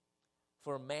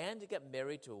 For a man to get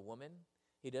married to a woman,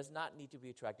 he does not need to be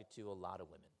attracted to a lot of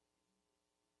women.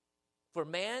 For a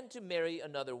man to marry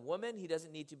another woman, he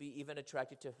doesn't need to be even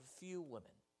attracted to a few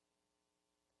women.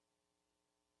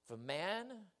 If a man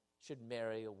should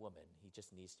marry a woman, he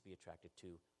just needs to be attracted to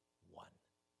one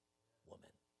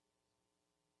woman.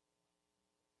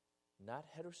 Not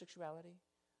heterosexuality,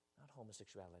 not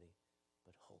homosexuality,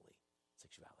 but holy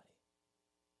sexuality.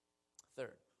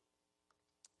 Third,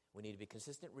 we need to be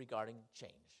consistent regarding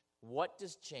change. What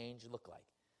does change look like?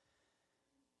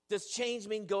 Does change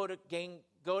mean go to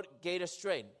gate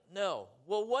astray? No.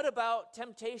 Well, what about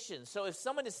temptation? So if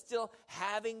someone is still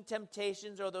having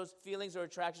temptations or those feelings or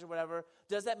attractions or whatever,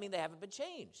 does that mean they haven't been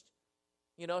changed?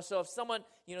 So if someone,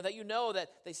 that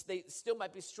they still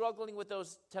might be struggling with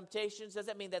those temptations, does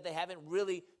that mean that they haven't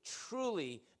really,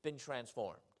 truly been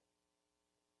transformed?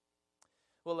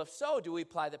 Well, if so, do we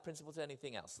apply that principle to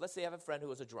anything else? Let's say I have a friend who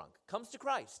was a drunk, comes to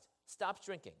Christ, stops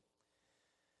drinking.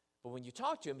 But when you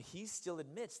talk to him, he still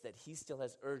admits that he still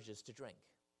has urges to drink.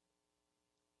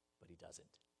 But he doesn't.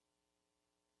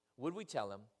 Would we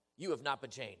tell him, you have not been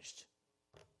changed?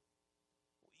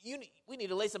 We need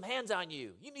to lay some hands on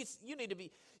you. You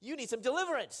need some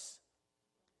deliverance.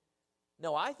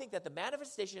 No, I think that the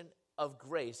manifestation of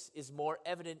grace is more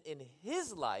evident in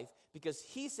his life because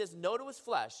he says no to his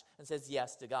flesh and says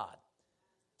yes to God.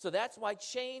 So that's why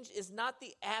change is not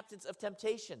the absence of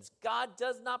temptations. God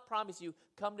does not promise you,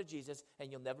 come to Jesus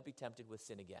and you'll never be tempted with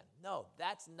sin again. No,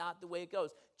 that's not the way it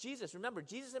goes. Remember,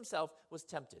 Jesus himself was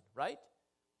tempted, right?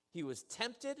 He was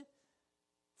tempted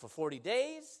for 40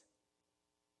 days.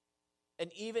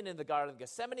 And even in the Garden of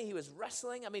Gethsemane, he was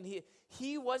wrestling. I mean,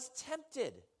 he was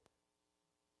tempted.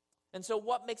 And so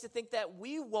what makes it think that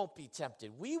we won't be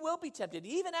tempted? We will be tempted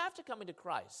even after coming to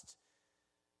Christ.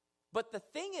 But the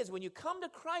thing is, when you come to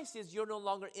Christ, you're no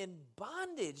longer in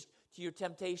bondage to your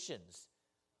temptations.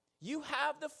 You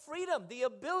have the freedom, the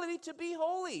ability to be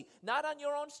holy, not on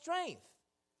your own strength,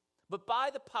 but by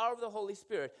the power of the Holy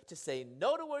Spirit to say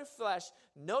no to our flesh,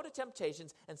 no to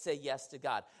temptations, and say yes to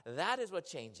God. That is what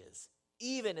changes,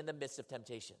 even in the midst of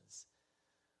temptations.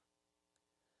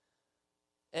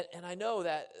 And I know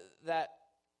that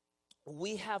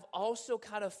we have also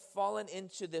kind of fallen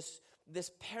into this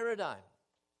paradigm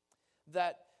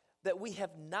that we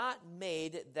have not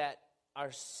made that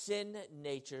our sin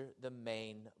nature the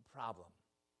main problem.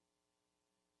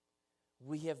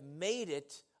 We have made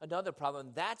it another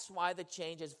problem. That's why the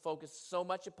change has focused so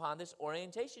much upon this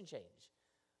orientation change.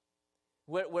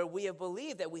 Where we have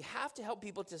believed that we have to help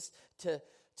people to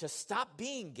stop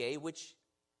being gay, which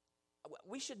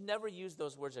we should never use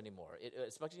those words anymore,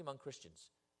 especially among Christians.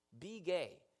 Be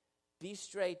gay, be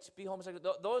straight, be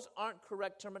homosexual. Those aren't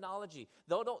correct terminology.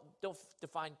 Those don't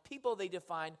define people. They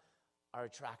define our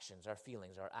attractions, our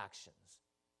feelings, our actions.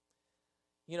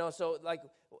 So like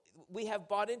we have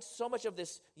bought into so much of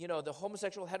this, the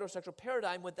homosexual, heterosexual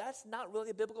paradigm when that's not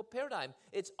really a biblical paradigm.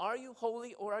 It's are you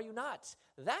holy or are you not?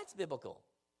 That's biblical.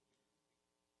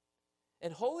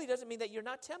 And holy doesn't mean that you're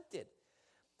not tempted.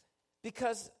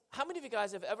 Because how many of you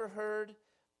guys have ever heard,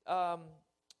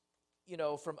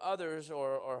 from others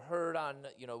or heard on,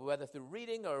 whether through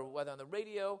reading or whether on the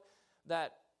radio,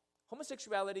 that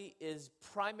homosexuality is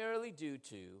primarily due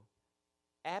to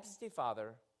absentee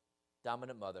father,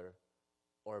 dominant mother,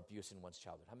 or abuse in one's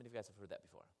childhood? How many of you guys have heard that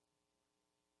before?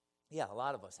 Yeah, a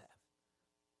lot of us have.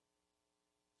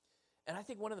 And I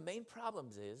think one of the main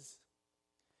problems is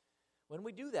when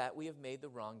we do that, we have made the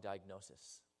wrong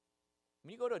diagnosis.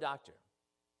 When you go to a doctor,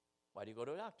 why do you go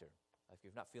to a doctor? If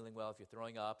you're not feeling well, if you're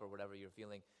throwing up or whatever, you're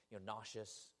feeling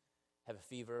nauseous, have a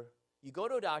fever, you go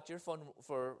to a doctor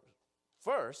for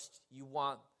first, you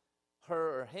want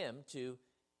her or him to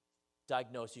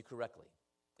diagnose you correctly.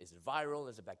 Is it viral?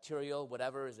 Is it bacterial?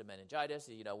 Whatever. Is it meningitis?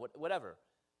 Whatever.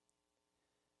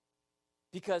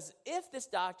 Because if this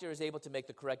doctor is able to make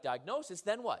the correct diagnosis,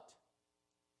 then what?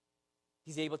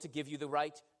 He's able to give you the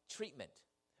right treatment.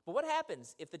 But what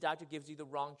happens if the doctor gives you the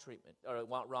wrong treatment or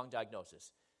wrong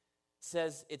diagnosis?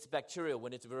 Says it's bacterial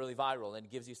when it's really viral and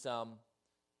gives you some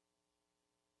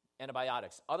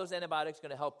antibiotics. Are those antibiotics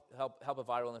going to help a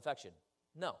viral infection?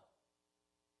 No.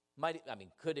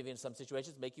 Could even in some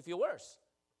situations make you feel worse.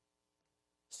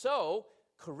 So,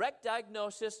 correct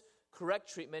diagnosis,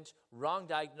 correct treatment, wrong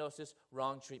diagnosis,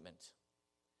 wrong treatment.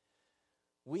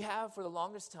 We have for the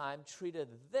longest time treated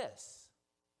this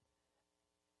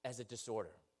as a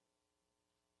disorder,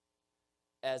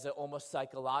 as an almost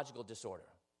psychological disorder.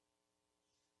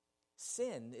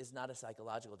 Sin is not a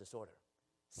psychological disorder.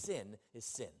 Sin is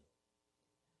sin.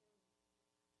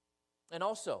 And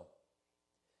also,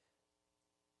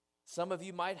 some of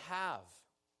you might have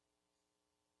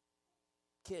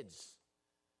kids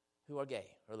who are gay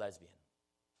or lesbian.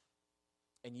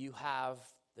 And you have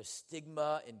the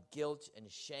stigma and guilt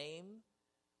and shame.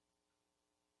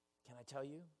 Can I tell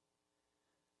you?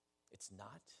 It's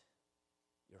not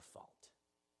your fault.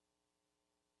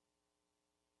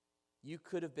 You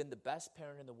could have been the best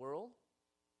parent in the world.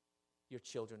 Your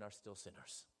children are still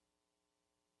sinners.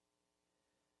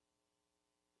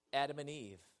 Adam and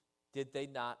Eve, did they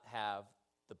not have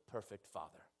the perfect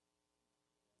father?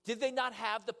 Did they not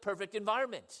have the perfect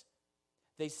environment?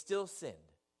 They still sinned.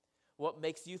 what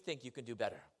makes you think you can do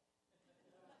better?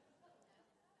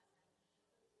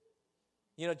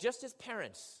 Just as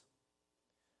parents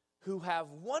who have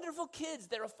wonderful kids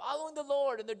that are following the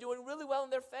Lord and they're doing really well in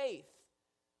their faith,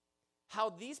 how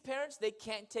these parents, they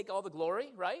can't take all the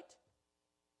glory, right?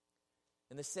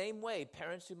 In the same way,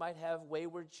 parents who might have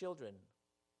wayward children,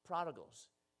 prodigals,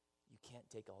 you can't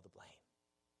take all the blame.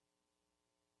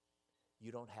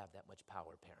 You don't have that much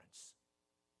power, parents.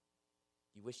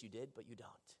 You wish you did, but you don't.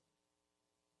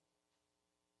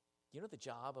 You know the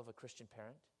job of a Christian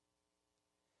parent?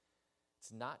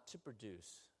 It's not to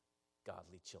produce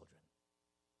godly children.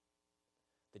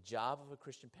 The job of a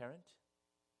Christian parent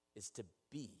is to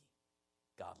be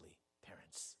godly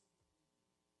parents.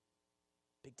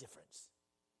 Big difference.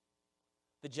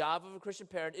 The job of a Christian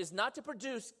parent is not to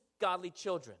produce godly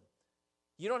children.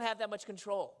 You don't have that much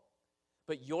control.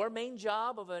 But your main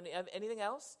job of anything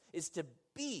else is to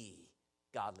be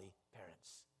godly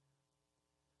parents.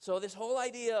 So this whole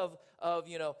idea of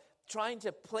trying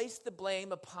to place the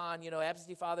blame upon,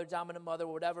 absentee father, dominant mother,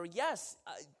 or whatever, yes,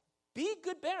 be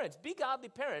good parents, be godly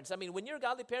parents. I mean, when you're a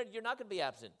godly parent, you're not going to be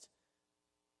absent.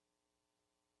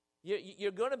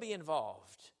 You're going to be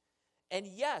involved. And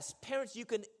yes, parents, you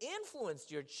can influence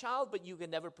your child, but you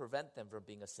can never prevent them from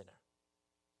being a sinner.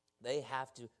 They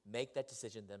have to make that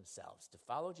decision themselves, to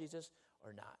follow Jesus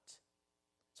or not.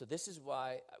 So this is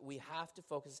why we have to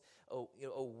focus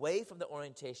away from the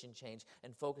orientation change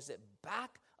and focus it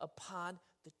back upon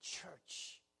the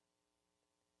church.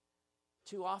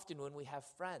 Too often when we have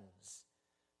friends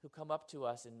who come up to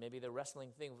us and maybe they're wrestling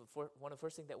thing, one of the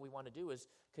first things that we want to do is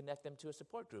connect them to a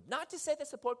support group. Not to say that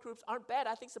support groups aren't bad.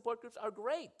 I think support groups are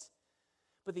great.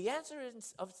 But the answer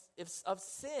of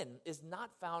sin is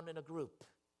not found in a group.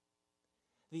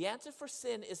 The answer for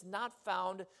sin is not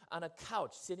found on a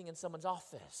couch sitting in someone's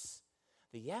office.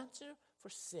 The answer for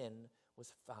sin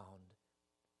was found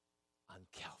on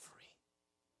Calvary.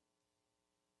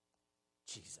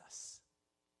 Jesus.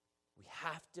 We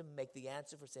have to make the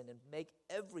answer for sin and make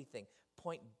everything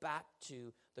point back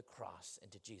to the cross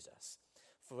and to Jesus.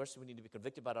 First, we need to be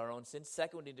convicted about our own sin.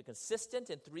 Second, we need to be consistent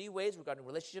in 3 ways regarding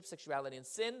relationships, sexuality, and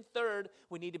sin. Third,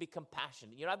 we need to be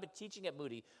compassionate. I've been teaching at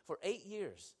Moody for 8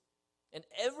 years. And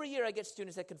every year I get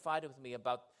students that confide with me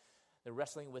about their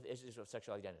wrestling with issues of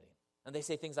sexual identity. And they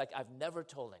say things like, I've never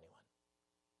told anyone.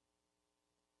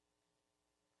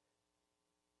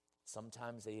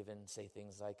 Sometimes they even say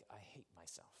things like, I hate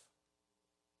myself.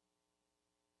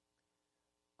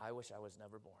 I wish I was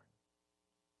never born.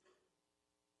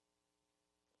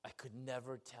 I could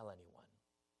never tell anyone.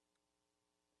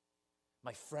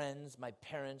 My friends, my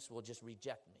parents will just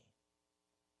reject me.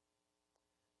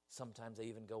 Sometimes they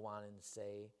even go on and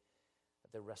say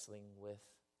that they're wrestling with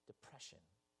depression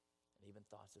and even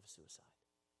thoughts of suicide.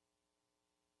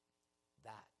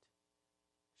 That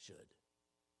should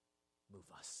move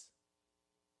us.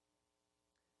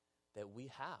 That we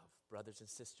have brothers and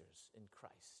sisters in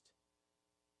Christ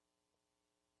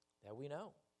that we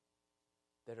know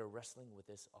that are wrestling with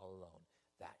this all alone.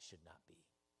 That should not be.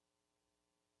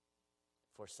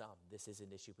 For some, this is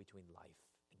an issue between life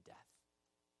and death.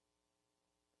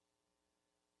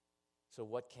 So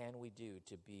what can we do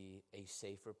to be a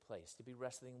safer place, to be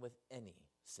wrestling with any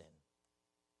sin?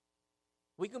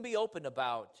 We can be open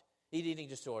about eating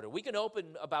disorder. We can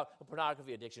open about a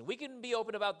pornography addiction. We can be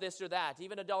open about this or that,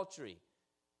 even adultery.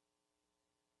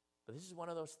 But this is one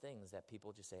of those things that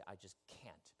people just say, I just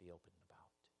can't be open about.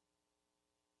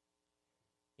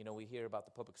 We hear about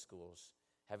the public schools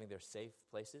having their safe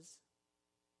places.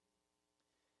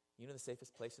 The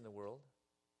safest place in the world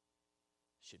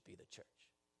should be the church.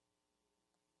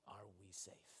 Are we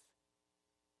safe?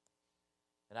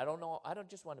 And I don't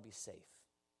just want to be safe.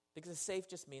 Because safe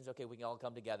just means, okay, we can all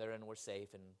come together and we're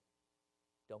safe and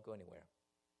don't go anywhere.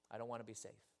 I don't want to be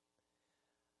safe.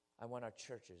 I want our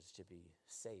churches to be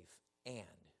safe and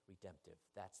redemptive.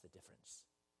 That's the difference.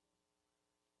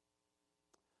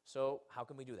 So how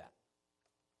can we do that?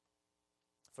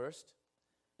 First,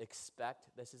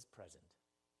 expect this is present.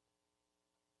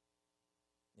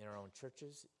 In our own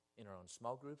churches, in our own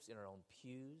small groups, in our own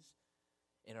pews,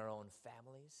 in our own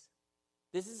families.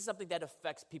 This is something that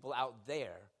affects people out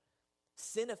there.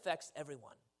 Sin affects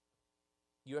everyone.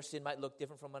 Your sin might look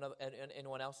different from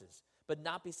anyone else's, but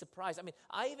not be surprised.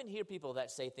 I even hear people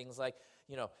that say things like,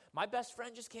 my best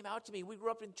friend just came out to me. We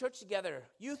grew up in church together,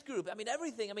 youth group.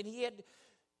 Everything. He had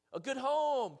a good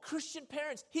home, Christian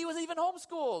parents. He was even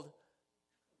homeschooled.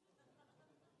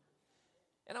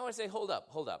 And I want to say, hold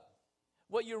up.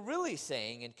 What you're really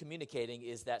saying and communicating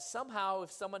is that somehow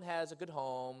if someone has a good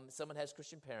home, someone has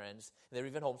Christian parents, and they're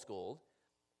even homeschooled,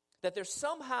 that they're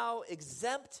somehow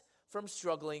exempt from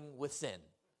struggling with sin.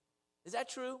 Is that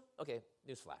true? Okay,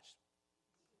 newsflash.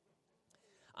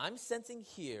 I'm sensing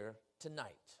here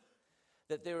tonight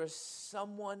that there is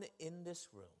someone in this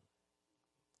room.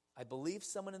 I believe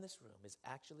someone in this room is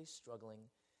actually struggling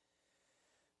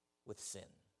with sin.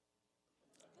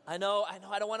 I know,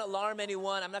 I don't want to alarm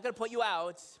anyone. I'm not going to put you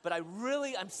out, but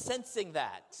I'm sensing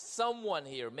that. Someone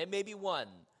here, maybe one,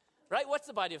 right? What's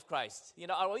the body of Christ?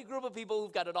 Are we a group of people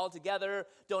who've got it all together,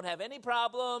 don't have any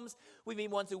problems? We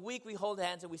meet once a week, we hold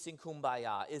hands, and we sing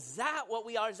Kumbaya. Is that what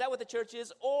we are? Is that what the church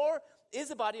is? Or is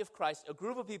the body of Christ a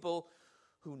group of people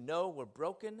who know we're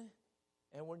broken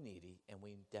and we're needy and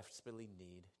we desperately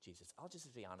need Jesus? I'll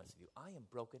just be honest with you. I am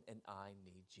broken and I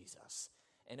need Jesus.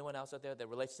 Anyone else out there that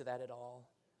relates to that at all?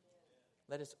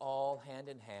 Let us all, hand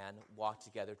in hand, walk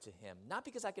together to him. Not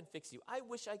because I can fix you. I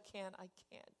wish I can. I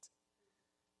can't.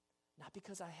 Not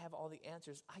because I have all the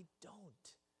answers. I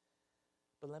don't.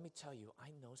 But let me tell you,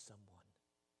 I know someone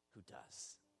who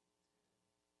does.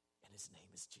 And his name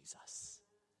is Jesus.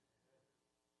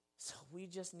 So we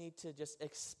just need to just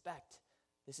expect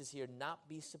this is here, not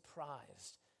be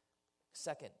surprised.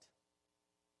 Second,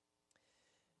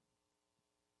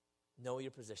 know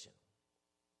your position.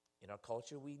 In our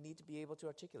culture, we need to be able to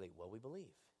articulate what we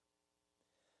believe.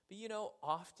 But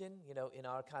often, in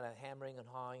our kind of hammering and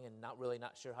hawing and not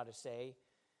sure how to say,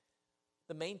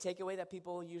 the main takeaway that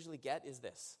people usually get is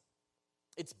this: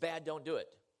 it's bad, don't do it.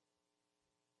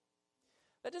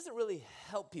 That doesn't really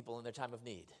help people in their time of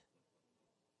need.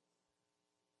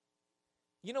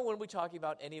 When we're talking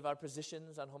about any of our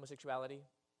positions on homosexuality,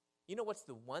 what's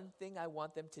the one thing I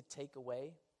want them to take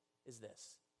away is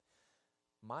this: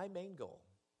 my main goal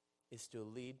is to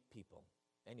lead people,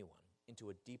 anyone, into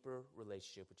a deeper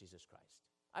relationship with Jesus Christ.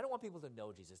 I don't want people to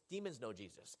know Jesus. Demons know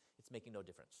Jesus. It's making no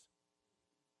difference.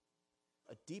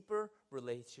 A deeper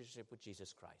relationship with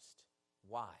Jesus Christ.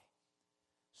 Why?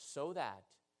 So that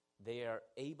they are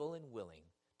able and willing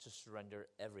to surrender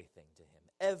everything to him.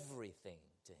 Everything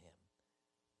to him.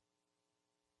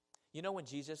 When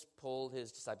Jesus pulled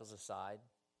his disciples aside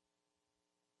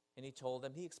and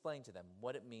he explained to them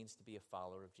what it means to be a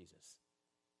follower of Jesus.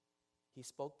 He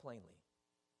spoke plainly,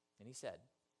 and he said,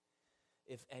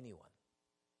 if anyone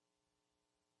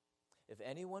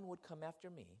would come after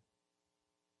me,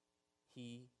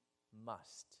 he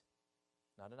must,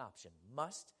 not an option,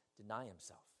 must deny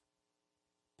himself,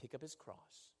 pick up his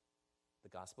cross, the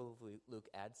Gospel of Luke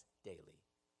adds daily,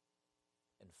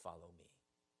 and follow me.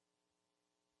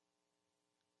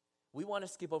 We want to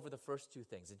skip over the first two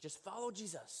things and just follow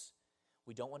Jesus.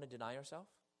 We don't want to deny ourselves.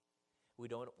 We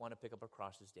don't want to pick up our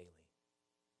crosses daily.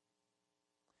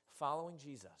 Following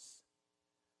Jesus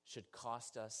should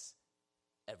cost us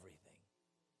everything.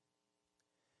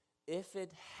 If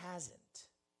it hasn't,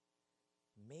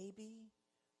 maybe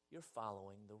you're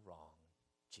following the wrong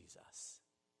Jesus.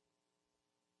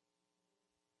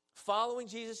 Following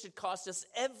Jesus should cost us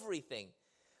everything.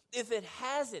 If it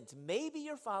hasn't, maybe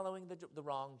you're following the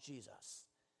wrong Jesus.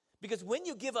 Because when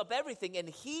you give up everything and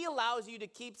he allows you to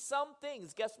keep some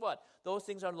things, guess what? Those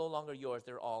things are no longer yours.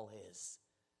 They're all his.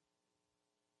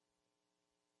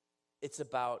 It's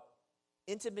about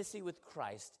intimacy with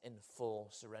Christ in full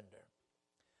surrender.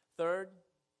 Third,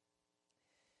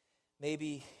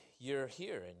 maybe you're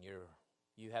here and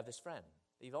you have this friend.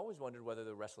 You've always wondered whether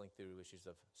they're wrestling through issues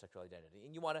of sexual identity.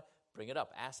 And you want to bring it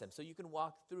up, ask them, so you can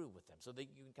walk through with them, so that you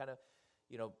can kind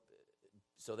of,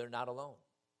 so they're not alone.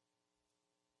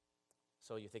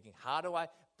 So you're thinking, how do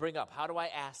I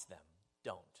ask them?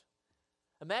 Don't.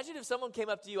 Imagine if someone came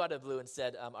up to you out of the blue and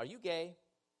said, are you gay?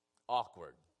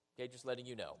 Awkward. Okay, just letting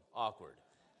you know. Awkward.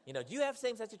 Do you have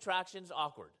same-sex attractions?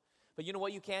 Awkward. But you know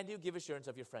what you can do? Give assurance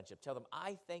of your friendship. Tell them,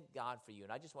 I thank God for you,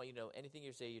 and I just want you to know anything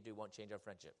you say you do won't change our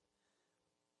friendship.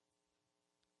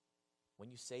 When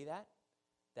you say that,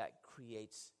 that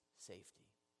creates safety.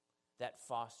 That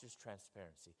fosters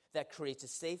transparency. That creates a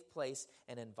safe place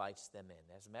and invites them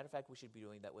in. As a matter of fact, we should be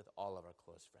doing that with all of our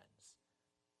close friends.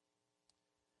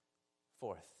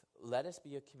 Fourth, let us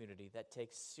be a community that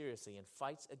takes seriously and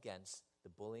fights against the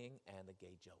bullying and the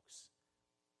gay jokes.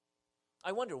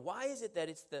 I wonder, why is it that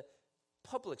it's the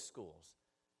public schools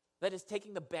that is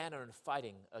taking the banner and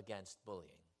fighting against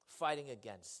bullying, fighting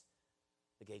against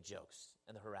the gay jokes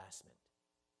and the harassment?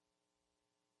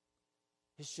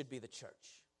 It should be the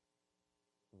church.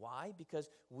 Why? Because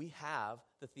we have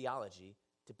the theology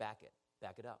to back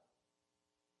it up.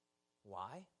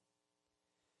 Why?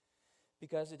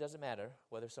 Because it doesn't matter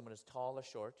whether someone is tall or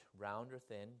short, round or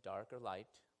thin, dark or light,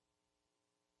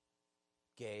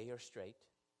 gay or straight.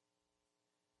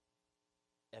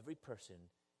 Every person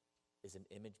is an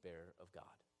image bearer of God.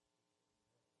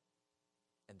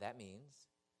 And that means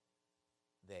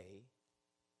they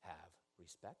have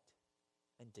respect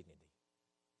and dignity.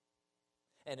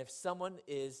 And if someone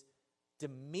is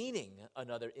demeaning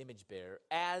another image bearer,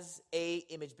 as a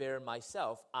image bearer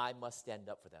myself, I must stand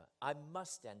up for them. I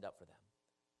must stand up for them.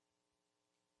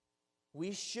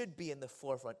 We should be in the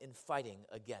forefront in fighting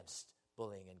against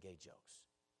bullying and gay jokes.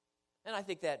 And I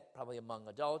think that probably among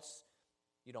adults,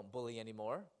 you don't bully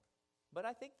anymore. But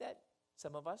I think that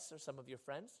some of us or some of your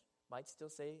friends might still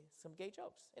say some gay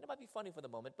jokes. And it might be funny for the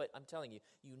moment, but I'm telling you,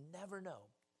 you never know.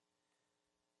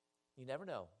 You never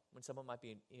know when someone might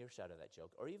be in earshot of that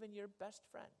joke, or even your best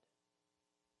friend.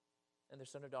 And their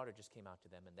son or daughter just came out to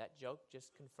them, and that joke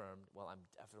just confirmed, well, I'm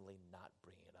definitely not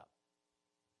bringing it up.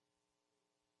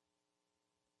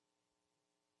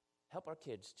 Help our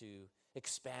kids to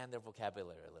expand their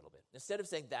vocabulary a little bit. Instead of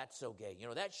saying, that's so gay.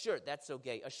 That shirt, that's so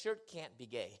gay. A shirt can't be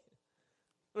gay.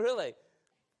 Really.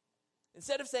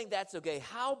 Instead of saying that's so gay,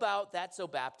 how about that's so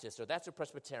Baptist or that's so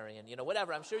Presbyterian,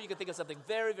 whatever. I'm sure you can think of something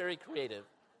very, very creative.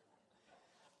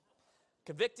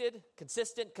 Convicted,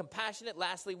 consistent, compassionate.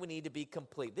 Lastly, we need to be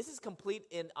complete. This is complete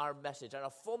in our message,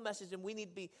 our full message, and we need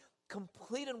to be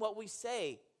complete in what we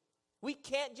say. We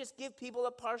can't just give people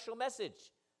a partial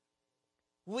message.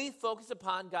 We focus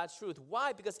upon God's truth.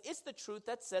 Why? Because it's the truth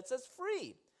that sets us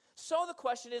free. So the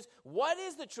question is, what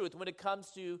is the truth when it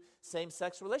comes to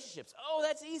same-sex relationships? Oh,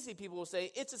 that's easy. People will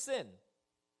say, it's a sin.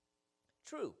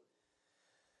 True.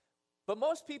 But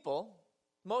most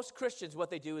Christians,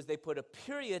 what they do is they put a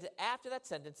period after that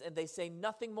sentence and they say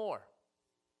nothing more.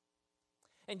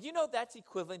 And that's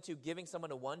equivalent to giving someone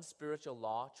a one spiritual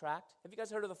law tract. Have you guys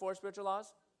heard of the 4 spiritual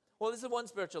laws? Well, this is one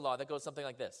spiritual law that goes something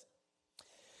like this.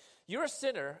 You're a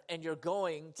sinner and you're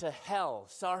going to hell.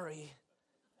 Sorry.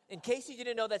 In case you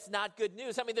didn't know, that's not good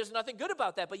news. I mean, there's nothing good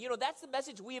about that. But that's the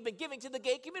message we have been giving to the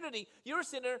gay community. You're a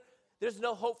sinner. There's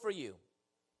no hope for you.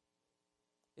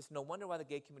 It's no wonder why the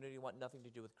gay community want nothing to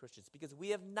do with Christians, because we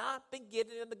have not been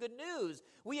giving them the good news.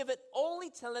 We have been only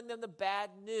telling them the bad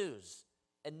news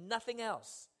and nothing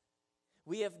else.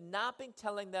 We have not been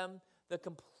telling them the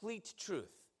complete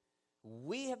truth.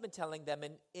 We have been telling them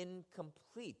an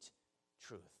incomplete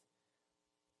truth.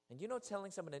 And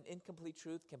telling someone an incomplete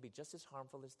truth can be just as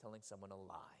harmful as telling someone a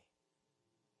lie.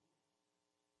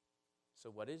 So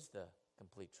what is the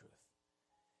complete truth?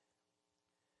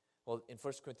 Well, in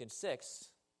 1 Corinthians 6,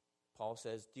 Paul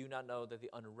says, do you not know that the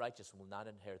unrighteous will not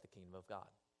inherit the kingdom of God?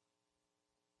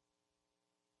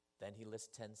 Then he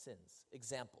lists 10 sins,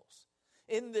 examples.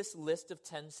 In this list of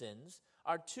 10 sins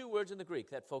are 2 words in the Greek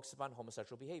that focus upon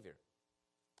homosexual behavior.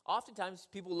 Oftentimes,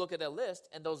 people look at that list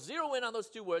and they'll zero in on those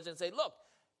 2 words and say, look,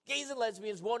 gays and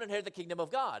lesbians won't inherit the kingdom of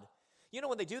God.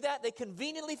 When they do that, they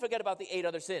conveniently forget about the 8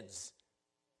 other sins.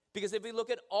 Because if we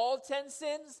look at all 10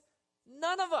 sins,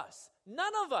 none of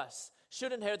us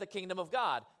should inherit the kingdom of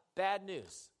God. Bad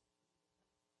news.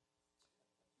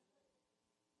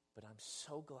 But I'm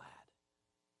so glad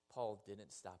Paul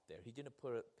didn't stop there. He didn't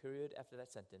put a period after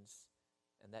that sentence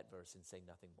and that verse and say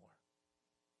nothing more.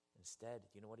 Instead,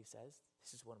 you know what he says?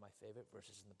 This is one of my favorite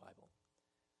verses in the Bible.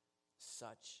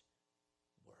 Such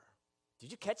were. Did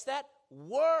you catch that?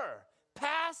 Were.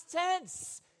 Past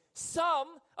tense. Some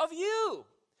of you.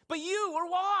 But you were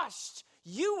washed.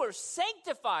 You were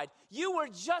sanctified. You were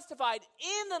justified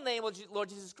in the name of Lord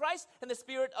Jesus Christ and the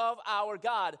Spirit of our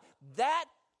God. That,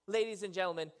 ladies and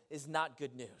gentlemen, is not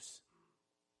good news.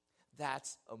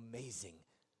 That's amazing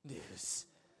news.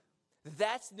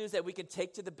 That's news that we can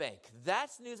take to the bank.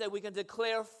 That's news that we can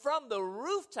declare from the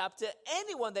rooftop to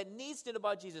anyone that needs to know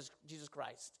about Jesus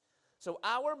Christ. So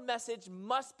our message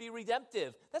must be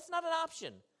redemptive. That's not an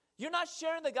option. You're not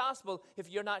sharing the gospel if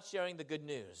you're not sharing the good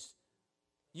news.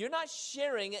 You're not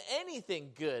sharing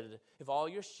anything good if all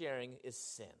you're sharing is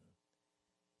sin.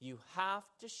 You have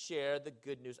to share the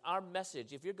good news. Our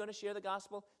message, if you're going to share the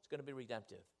gospel, it's going to be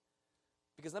redemptive.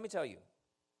 Because let me tell you,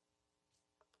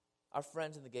 our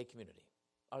friends in the gay community,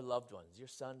 our loved ones, your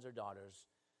sons or daughters,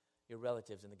 your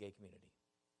relatives in the gay community,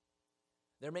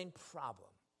 their main problem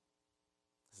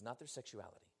is not their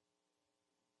sexuality.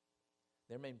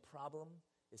 Their main problem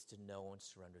is to know and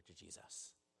surrender to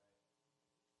Jesus.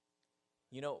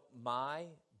 My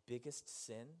biggest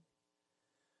sin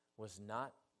was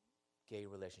not gay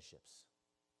relationships.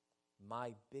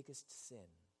 My biggest sin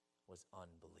was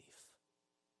unbelief.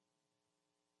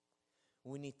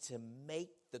 We need to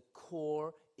make the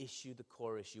core issue the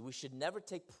core issue. We should never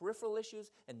take peripheral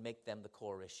issues and make them the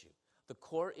core issue. The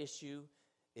core issue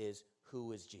is,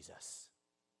 who is Jesus?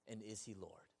 And is he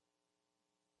Lord?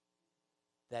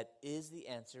 That is the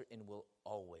answer and will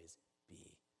always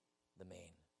be the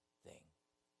main thing.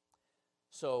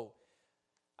 So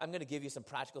I'm going to give you some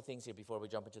practical things here before we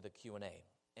jump into the Q&A.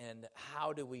 And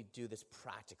how do we do this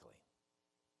practically?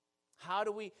 How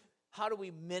do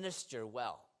we minister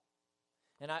well?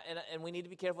 And we need to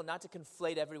be careful not to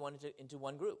conflate everyone into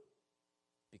one group,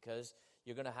 because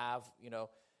you're going to have,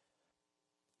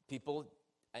 people,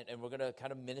 and we're going to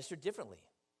kind of minister differently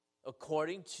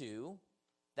according to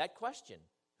that question.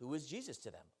 Who is Jesus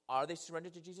to them? Are they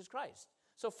surrendered to Jesus Christ?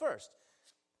 So first,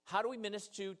 how do we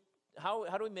minister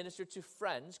to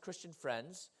friends, Christian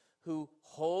friends, who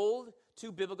hold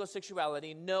to biblical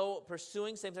sexuality, know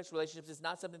pursuing same-sex relationships is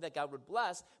not something that God would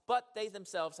bless, but they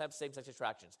themselves have same-sex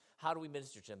attractions? How do we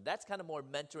minister to them? That's kind of more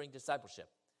mentoring discipleship.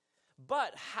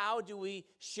 But how do we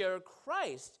share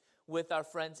Christ with our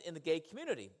friends in the gay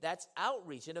community? That's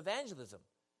outreach and evangelism.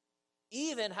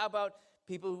 Even, how about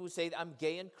people who say, I'm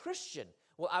gay and Christian?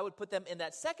 Well, I would put them in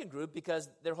that second group because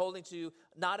they're holding to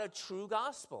not a true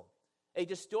gospel, a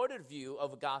distorted view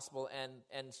of a gospel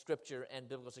and scripture and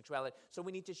biblical sexuality. So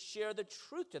we need to share the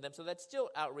truth to them. So that's still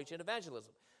outreach and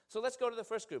evangelism. So let's go to the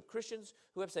first group, Christians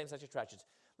who have same-sex attractions.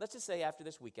 Let's just say after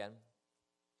this weekend,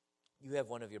 you have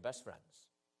one of your best friends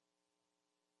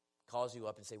calls you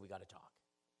up and say, we got to talk.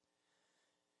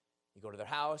 You go to their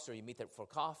house or you meet them for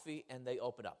coffee, and they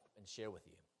open up and share with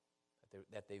you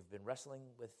that they've been wrestling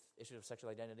with issues of sexual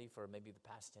identity for maybe the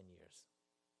past 10 years.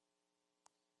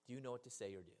 Do you know what to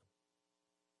say or do?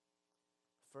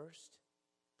 First,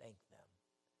 thank them.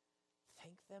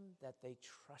 Thank them that they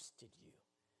trusted you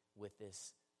with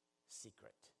this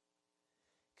secret.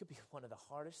 It could be one of the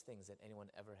hardest things that anyone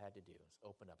ever had to do is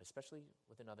open up, especially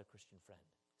with another Christian friend.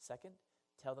 Second,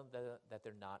 tell them that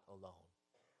they're not alone.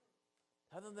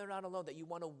 Tell them they're not alone, that you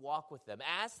want to walk with them.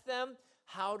 Ask them,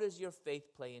 how does your faith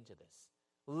play into this?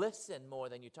 Listen more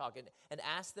than you talk, and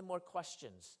ask them more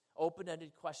questions,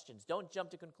 open-ended questions. Don't jump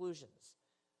to conclusions.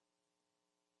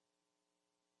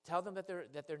 Tell them that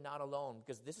they're not alone,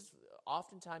 because this is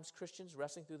oftentimes Christians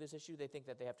wrestling through this issue. They think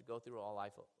that they have to go through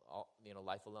life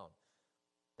alone.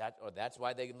 That's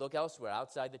why they look elsewhere,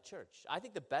 outside the church. I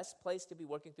think the best place to be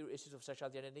working through issues of sexual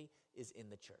identity is in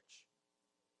the church.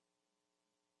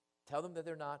 Tell them that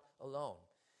they're not alone.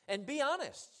 And be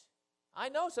honest. I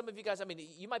know some of you guys,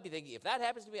 you might be thinking, if that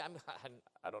happens to me,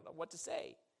 I don't know what to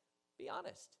say. Be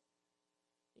honest.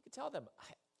 You can tell them,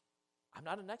 I'm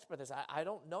not an expert at this. I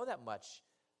don't know that much.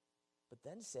 But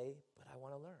then say, but I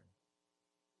want to learn.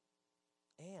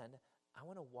 And I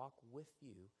want to walk with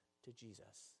you to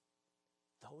Jesus.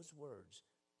 Those words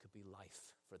could be life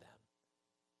for them.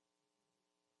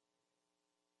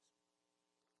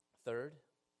 Third,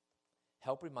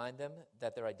 help remind them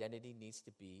that their identity needs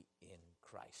to be in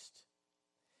Christ.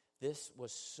 This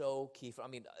was so key.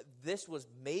 This was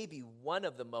maybe one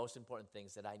of the most important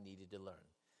things that I needed to learn.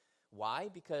 Why?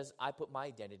 Because I put my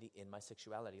identity in my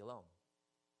sexuality alone.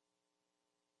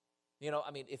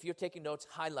 If you're taking notes,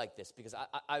 highlight this, because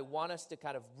I want us to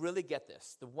kind of really get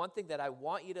this. The one thing that I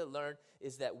want you to learn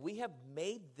is that we have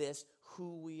made this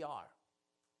who we are.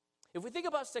 If we think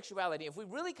about sexuality, if we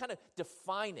really kind of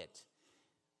define it,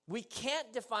 we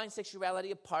can't define sexuality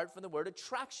apart from the word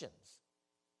attractions.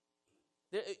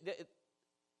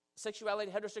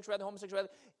 Sexuality, heterosexuality, homosexuality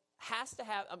has to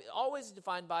have, always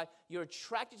defined by you're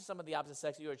attracted to some of the opposite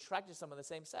sex, you're attracted to some of the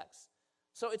same sex.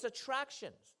 So it's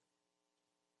attractions.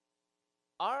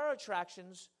 Are our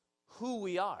attractions who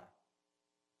we are?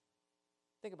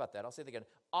 Think about that. I'll say it again.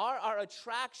 Are our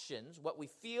attractions, what we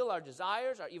feel, our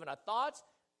desires, or even our thoughts,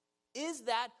 is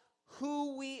that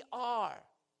who we are?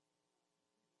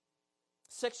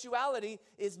 Sexuality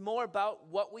is more about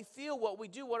what we feel, what we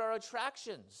do, what are our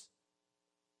attractions.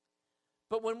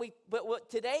 But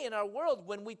today in our world,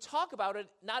 when we talk about it,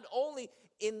 not only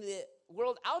in the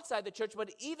world outside the church,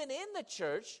 but even in the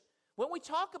church, when we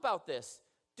talk about this,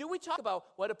 do we talk about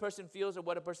what a person feels or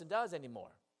what a person does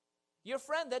anymore? Your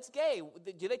friend that's gay,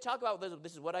 do they talk about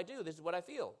this is what I do, this is what I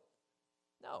feel?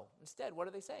 No. Instead, what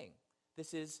are they saying?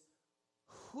 This is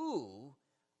who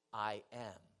I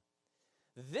am.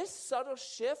 This subtle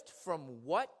shift from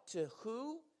what to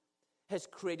who has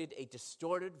created a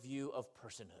distorted view of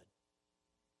personhood.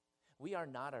 We are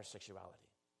not our sexuality.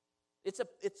 It's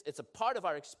a part of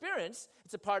our experience.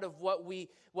 It's a part of what we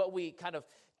kind of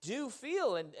do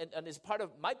feel and is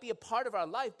might be a part of our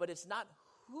life, but it's not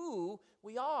who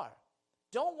we are.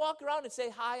 Don't walk around and say,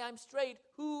 hi, I'm straight.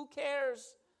 Who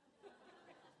cares?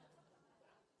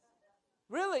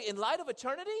 Really, in light of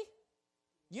eternity,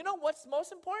 you know what's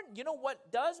most important? You know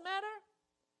what does matter?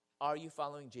 Are you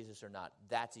following Jesus or not?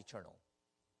 That's eternal.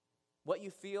 What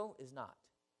you feel is not.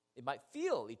 It might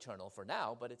feel eternal for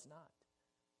now, but it's not.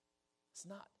 It's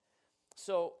not.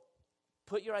 So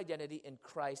Put your identity in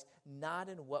Christ, not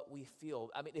in what we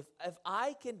feel. I mean, if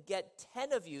I can get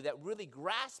 10 of you that really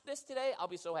grasp this today, I'll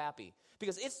be so happy.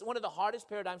 Because it's one of the hardest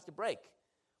paradigms to break.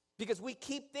 Because we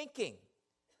keep thinking,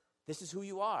 this is who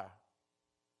you are.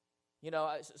 You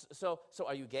know, so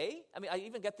are you gay? I mean, I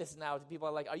even get this now. People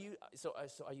are like, are you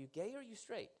gay or are you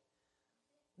straight?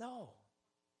 No.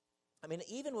 I mean,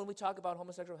 even when we talk about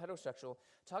homosexual, heterosexual,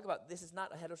 talk about this is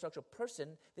not a heterosexual person.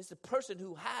 This is a person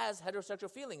who has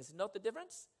heterosexual feelings. Note the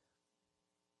difference?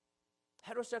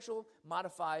 Heterosexual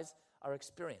modifies our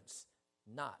experience,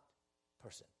 not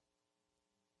person.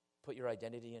 Put your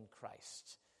identity in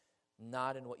Christ,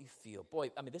 not in what you feel.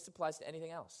 Boy, I mean, this applies to anything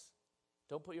else.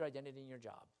 Don't put your identity in your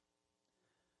job.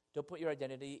 Don't put your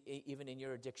identity even in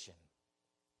your addiction.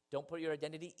 Don't put your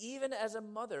identity even as a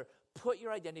mother. Put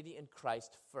your identity in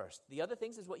Christ first. The other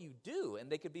things is what you do, and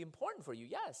they could be important for you,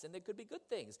 yes, and they could be good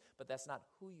things, but that's not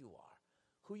who you are.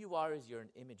 Who you are is you're an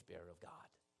image bearer of God.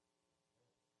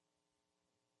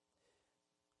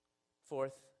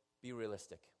 Fourth, be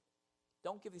realistic.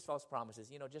 Don't give these false promises.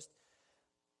 You know, just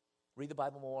read the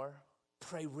Bible more,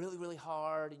 pray really, really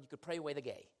hard, and you could pray away the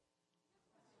gay.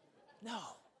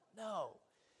 No.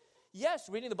 Yes,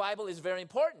 reading the Bible is very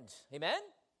important. Amen?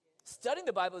 Studying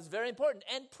the Bible is very important,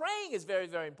 and praying is very,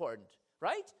 very important,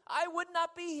 right? I would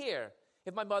not be here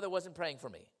if my mother wasn't praying for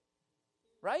me,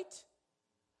 right?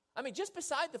 I mean, just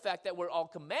beside the fact that we're all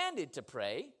commanded to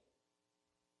pray,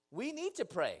 we need to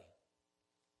pray.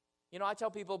 You know, I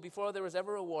tell people, before there was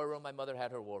ever a war room, my mother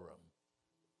had her war room.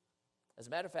 As a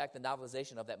matter of fact, the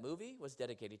novelization of that movie was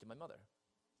dedicated to my mother.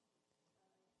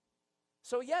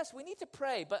 So yes, we need to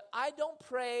pray, but I don't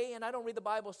pray and I don't read the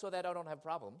Bible so that I don't have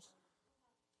problems.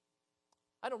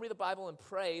 I don't read the Bible and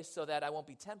pray so that I won't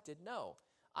be tempted. No.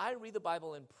 I read the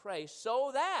Bible and pray so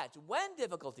that when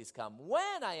difficulties come,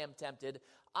 when I am tempted,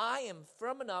 I am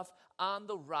firm enough on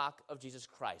the rock of Jesus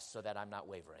Christ so that I'm not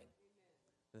wavering.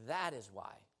 That is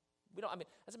why.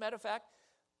 As a matter of fact,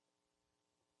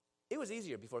 it was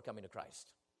easier before coming to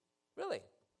Christ. Really.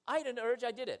 I had an urge,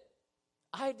 I did it.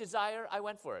 I had desire, I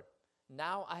went for it.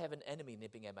 Now I have an enemy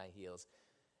nipping at my heels,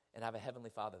 and I have a heavenly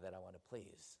Father that I want to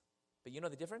please. But you know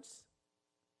the difference?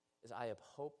 Is I have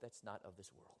hope that's not of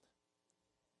this world.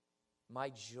 My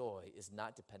joy is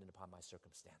not dependent upon my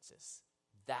circumstances.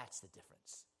 That's the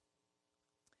difference.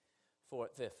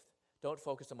 Fifth, don't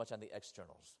focus so much on the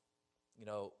externals. You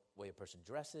know, way a person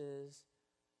dresses,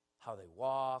 how they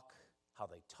walk, how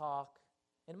they talk.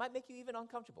 And it might make you even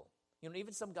uncomfortable. You know,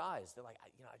 even some guys, they're like,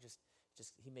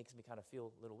 he makes me kind of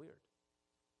feel a little weird.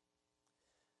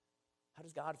 How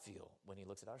does God feel when he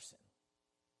looks at our sin?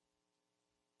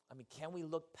 I mean, can we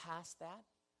look past that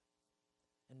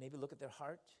and maybe look at their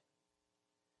heart?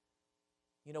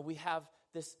 You know, we have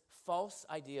this false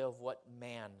idea of what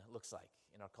man looks like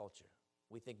in our culture.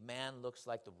 We think man looks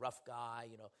like the rough guy,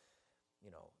 you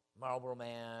know, Marlboro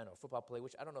Man or football player,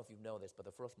 which I don't know if you know this, but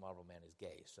the first Marlboro Man is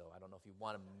gay, so I don't know if you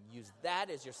want to use that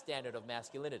as your standard of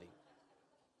masculinity.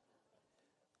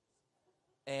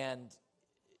 And,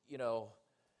 you know,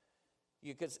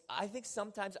 because I think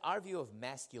sometimes our view of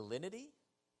masculinity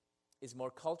is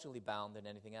more culturally bound than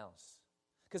anything else.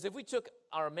 Because if we took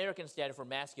our American standard for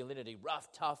masculinity,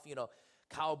 rough, tough, you know,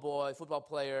 cowboy, football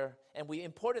player, and we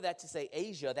imported that to, say,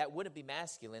 Asia, that wouldn't be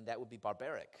masculine, that would be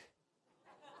barbaric.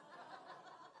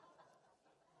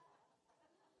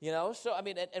 You know, so, I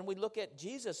mean, and we look at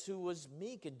Jesus, who was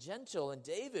meek and gentle, and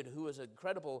David, who was an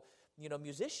incredible, you know,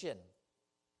 musician.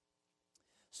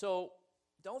 So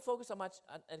don't focus so much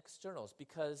on externals,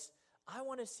 because I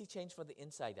want to see change from the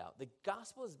inside out. The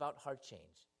gospel is about heart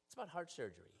change. It's about heart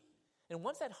surgery. And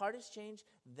once that heart is changed,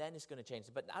 then it's going to change.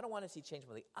 But I don't want to see change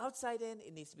from the outside in.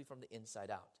 It needs to be from the inside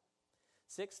out.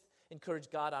 Sixth, encourage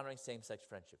God-honoring same-sex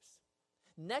friendships.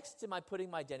 Next to my putting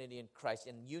my identity in Christ,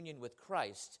 in union with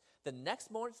Christ, the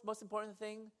next most important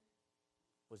thing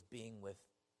was being with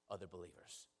other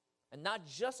believers. And not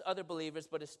just other believers,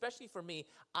 but especially for me,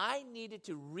 I needed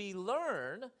to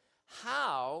relearn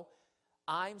how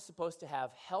I'm supposed to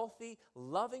have healthy,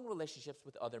 loving relationships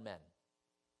with other men.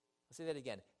 I'll say that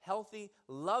again. Healthy,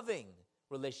 loving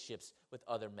relationships with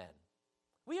other men.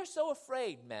 We are so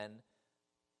afraid, men,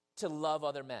 to love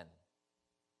other men.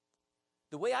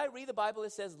 The way I read the Bible,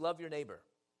 it says, love your neighbor.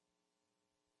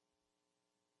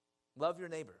 Love your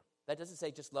neighbor. That doesn't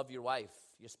say just love your wife,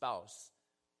 your spouse.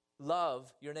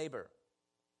 Love your neighbor.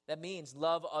 That means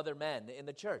love other men in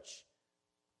the church.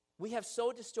 We have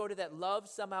so distorted that love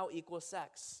somehow equals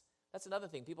sex. That's another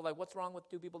thing. People are like, what's wrong with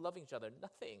two people loving each other?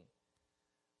 Nothing.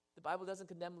 The Bible doesn't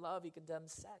condemn love. It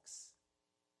condemns sex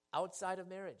outside of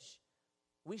marriage.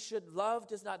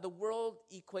 The world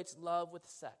equates love with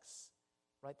sex.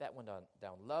 Write that one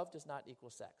down. Love does not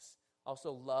equal sex.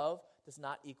 Also, love does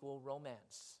not equal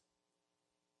romance.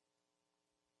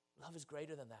 Love is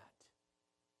greater than that.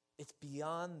 It's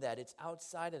beyond that. It's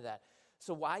outside of that.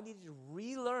 So I need to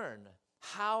relearn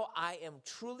how I am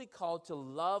truly called to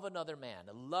love another man,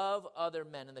 to love other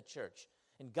men in the church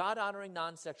in God-honoring,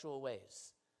 non-sexual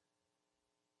ways.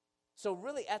 So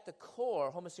really at the core,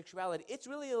 homosexuality, it's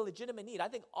really a legitimate need. I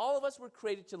think all of us were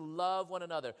created to love one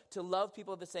another, to love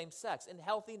people of the same sex in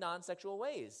healthy, non-sexual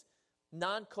ways,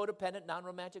 non-codependent,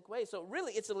 non-romantic ways. So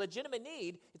really it's a legitimate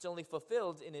need. It's only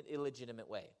fulfilled in an illegitimate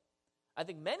way. I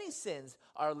think many sins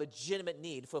are a legitimate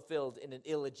need fulfilled in an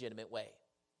illegitimate way.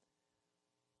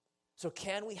 So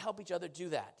can we help each other do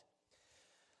that?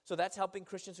 So that's helping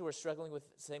Christians who are struggling with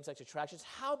same-sex attractions.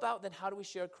 How do we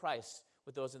share Christ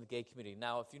with those in the gay community?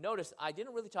 Now, if you notice, I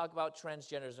didn't really talk about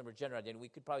transgenderism or gender identity. We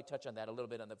could probably touch on that a little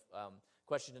bit on the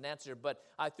question and answer, but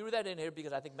I threw that in here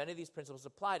because I think many of these principles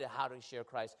apply to how do we share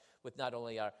Christ with not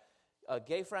only our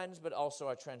gay friends, but also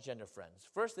our transgender friends.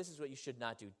 First, this is what you should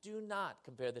not do. Do not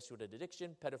compare this with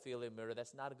addiction, pedophilia, murder.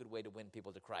 That's not a good way to win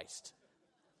people to Christ.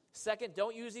 Second,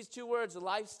 don't use these two words,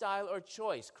 lifestyle or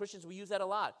choice. Christians, we use that a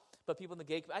lot. But people in the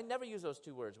gay community, I never used those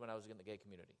two words when I was in the gay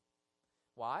community.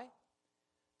 Why?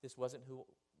 This wasn't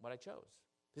what I chose.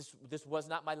 This was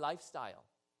not my lifestyle.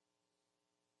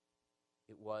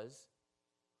 It was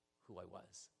who I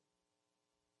was.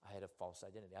 I had a false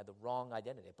identity. I had the wrong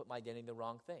identity. I put my identity in the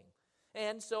wrong thing.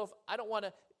 And so if I don't want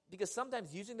to, because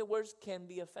sometimes using the words can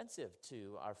be offensive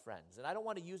to our friends. And I don't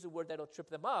want to use a word that will trip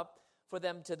them up for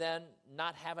them to then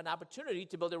not have an opportunity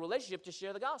to build a relationship to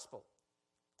share the gospel.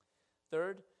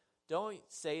 Third, don't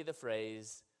say the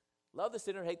phrase, love the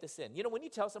sinner, hate the sin. You know, when you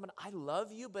tell someone, I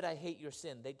love you, but I hate your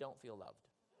sin, they don't feel loved.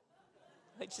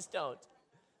 They just don't.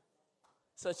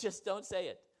 So just don't say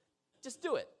it. Just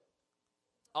do it.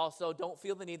 Also, don't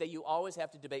feel the need that you always have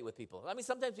to debate with people. I mean,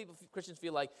 sometimes Christians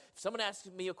feel like, if someone asks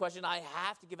me a question, I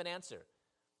have to give an answer.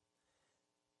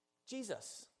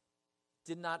 Jesus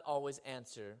did not always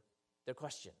answer their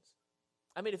questions.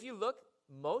 I mean, if you look,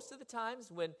 most of the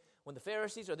times when the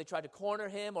Pharisees, or they tried to corner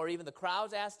him, or even the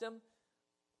crowds asked him,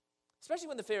 especially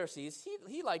when the Pharisees,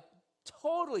 he like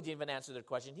totally didn't even answer their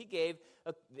question. He gave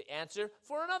the answer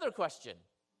for another question.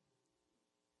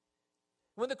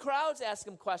 When the crowds asked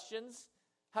him questions,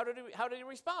 how did he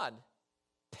respond?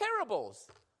 Parables.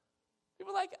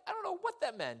 People were like, I don't know what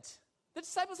that meant. The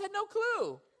disciples had no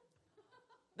clue.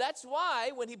 That's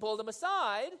why when he pulled them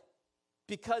aside,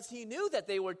 because he knew that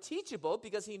they were teachable,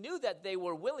 because he knew that they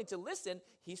were willing to listen,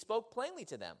 he spoke plainly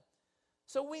to them.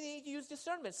 So we need to use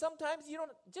discernment. Sometimes you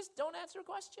don't answer a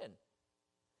question.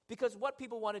 Because what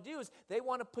people want to do is they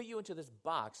want to put you into this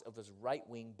box of those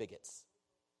right-wing bigots.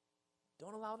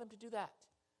 Don't allow them to do that.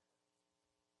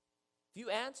 If you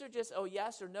answer just, oh,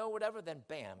 yes or no, whatever, then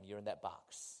bam, you're in that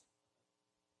box.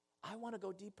 I want to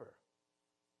go deeper.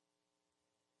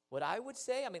 What I would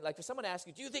say, I mean, like if someone asks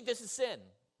you, do you think this is sin?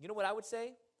 You know what I would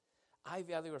say? I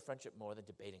value our friendship more than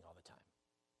debating all the time.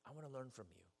 I want to learn from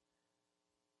you.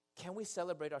 Can we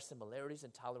celebrate our similarities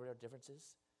and tolerate our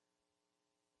differences?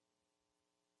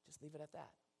 Just leave it at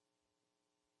that.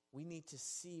 We need to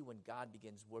see when God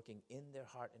begins working in their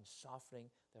heart and softening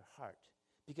their heart.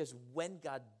 Because when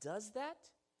God does that,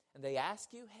 and they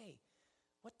ask you, hey,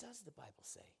 what does the Bible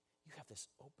say? You have this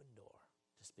open door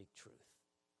to speak truth.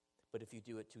 But if you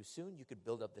do it too soon, you could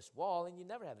build up this wall and you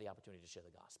never have the opportunity to share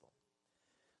the gospel.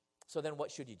 So then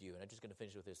what should you do? And I'm just going to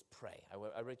finish with this, pray. I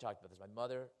already talked about this. My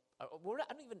mother, we're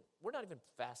not even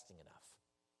fasting enough.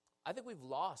 I think we've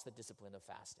lost the discipline of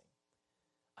fasting.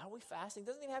 Are we fasting? It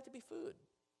doesn't even have to be food.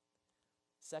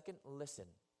 Second, listen.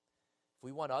 If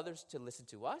we want others to listen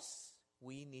to us,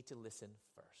 we need to listen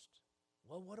first.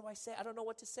 Well, what do I say? I don't know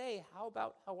what to say. How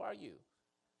are you?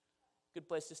 Good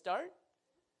place to start.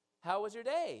 How was your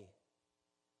day?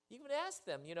 You can ask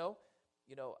them,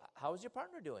 how is your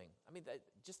partner doing? I mean,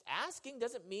 just asking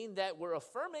doesn't mean that we're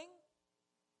affirming.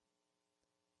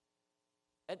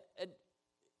 And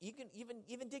you can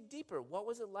even dig deeper. What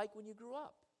was it like when you grew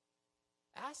up?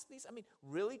 Ask these. I mean,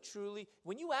 really, truly,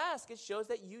 when you ask, it shows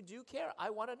that you do care. I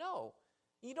want to know.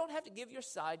 You don't have to give your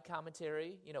side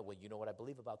commentary. You know what I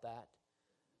believe about that.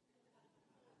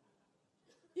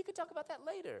 You can talk about that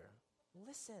later.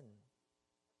 Listen.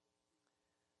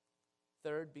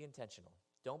 Third, be intentional.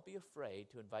 Don't be afraid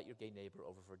to invite your gay neighbor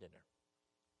over for dinner.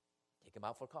 Take them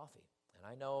out for coffee. And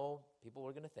I know people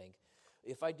are going to think,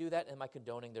 if I do that, am I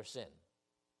condoning their sin?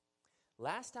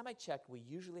 Last time I checked, we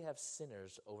usually have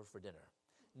sinners over for dinner.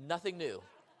 Nothing new.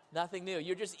 Nothing new.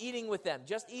 You're just eating with them.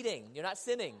 Just eating. You're not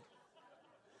sinning.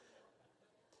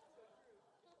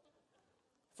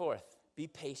 Fourth, be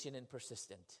patient and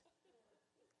persistent.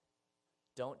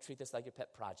 don't treat this like your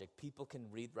pet project. People can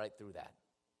read right through that.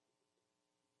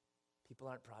 People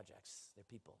aren't projects. They're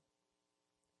people.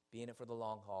 Be in it for the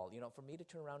long haul. For me to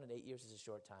turn around in 8 years is a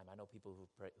short time. I know people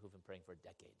who've been praying for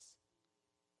decades.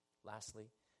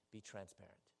 Lastly, be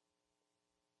transparent.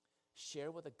 Share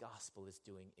what the gospel is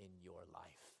doing in your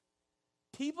life.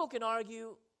 People can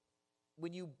argue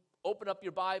when you open up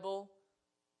your Bible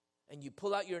and you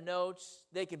pull out your notes,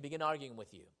 they can begin arguing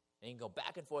with you. And you can go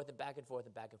back and forth and back and forth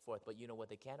and back and forth. But you know what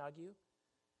they can't argue?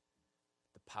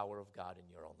 The power of God in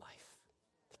your own life.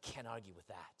 They can't argue with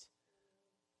that.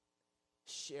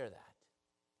 Share that.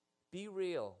 Be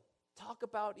real. Talk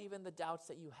about even the doubts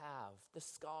that you have, the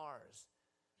scars.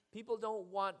 People don't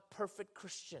want perfect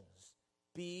Christians.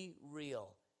 Be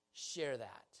real. Share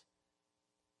that.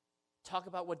 Talk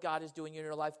about what God is doing in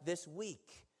your life this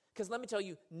week. Because let me tell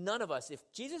you, none of us, if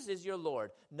Jesus is your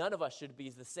Lord, none of us should be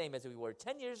the same as we were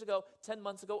 10 years ago, 10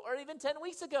 months ago, or even 10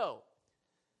 weeks ago.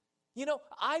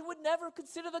 I would never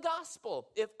consider the gospel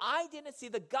if I didn't see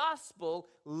the gospel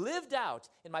lived out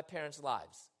in my parents'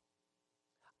 lives.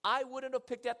 I wouldn't have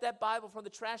picked up that Bible from the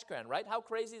trash can, right? How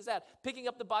crazy is that? Picking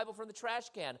up the Bible from the trash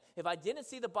can if I didn't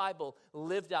see the Bible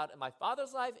lived out in my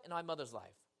father's life and my mother's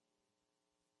life.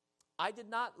 I did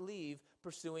not leave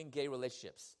pursuing gay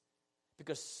relationships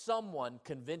because someone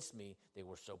convinced me they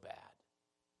were so bad.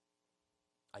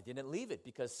 I didn't leave it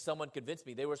because someone convinced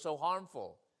me they were so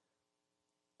harmful.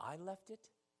 I left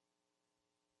it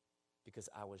because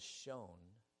I was shown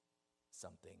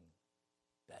something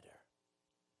better.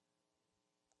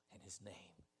 And his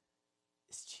name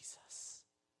is Jesus.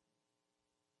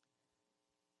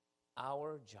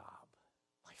 Our job,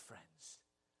 my friends,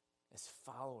 as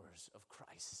followers of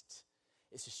Christ,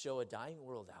 is to show a dying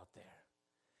world out there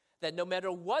that no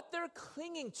matter what they're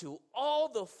clinging to, all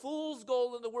the fool's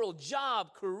gold in the world,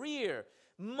 job, career,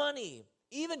 money,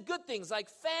 even good things like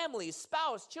family,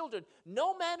 spouse, children,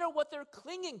 no matter what they're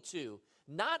clinging to,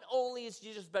 not only is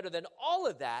Jesus better than all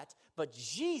of that, but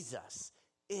Jesus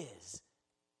is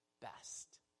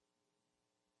best.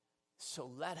 So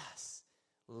let us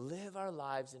live our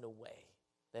lives in a way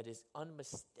that is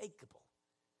unmistakable,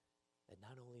 that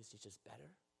not only is Jesus better,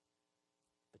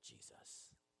 but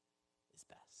Jesus is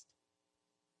best.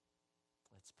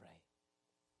 Let's pray.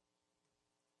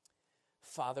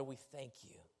 Father, we thank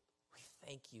you. We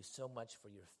thank you so much for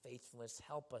your faithfulness.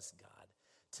 Help us, God,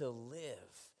 to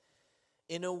live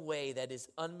in a way that is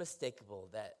unmistakable,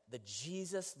 that the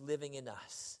Jesus living in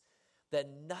us, that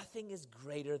nothing is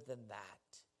greater than that.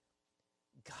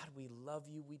 God, we love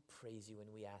you, we praise you, and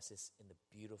we ask this in the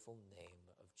beautiful name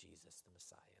of Jesus, the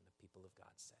Messiah, and the people of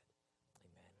God said.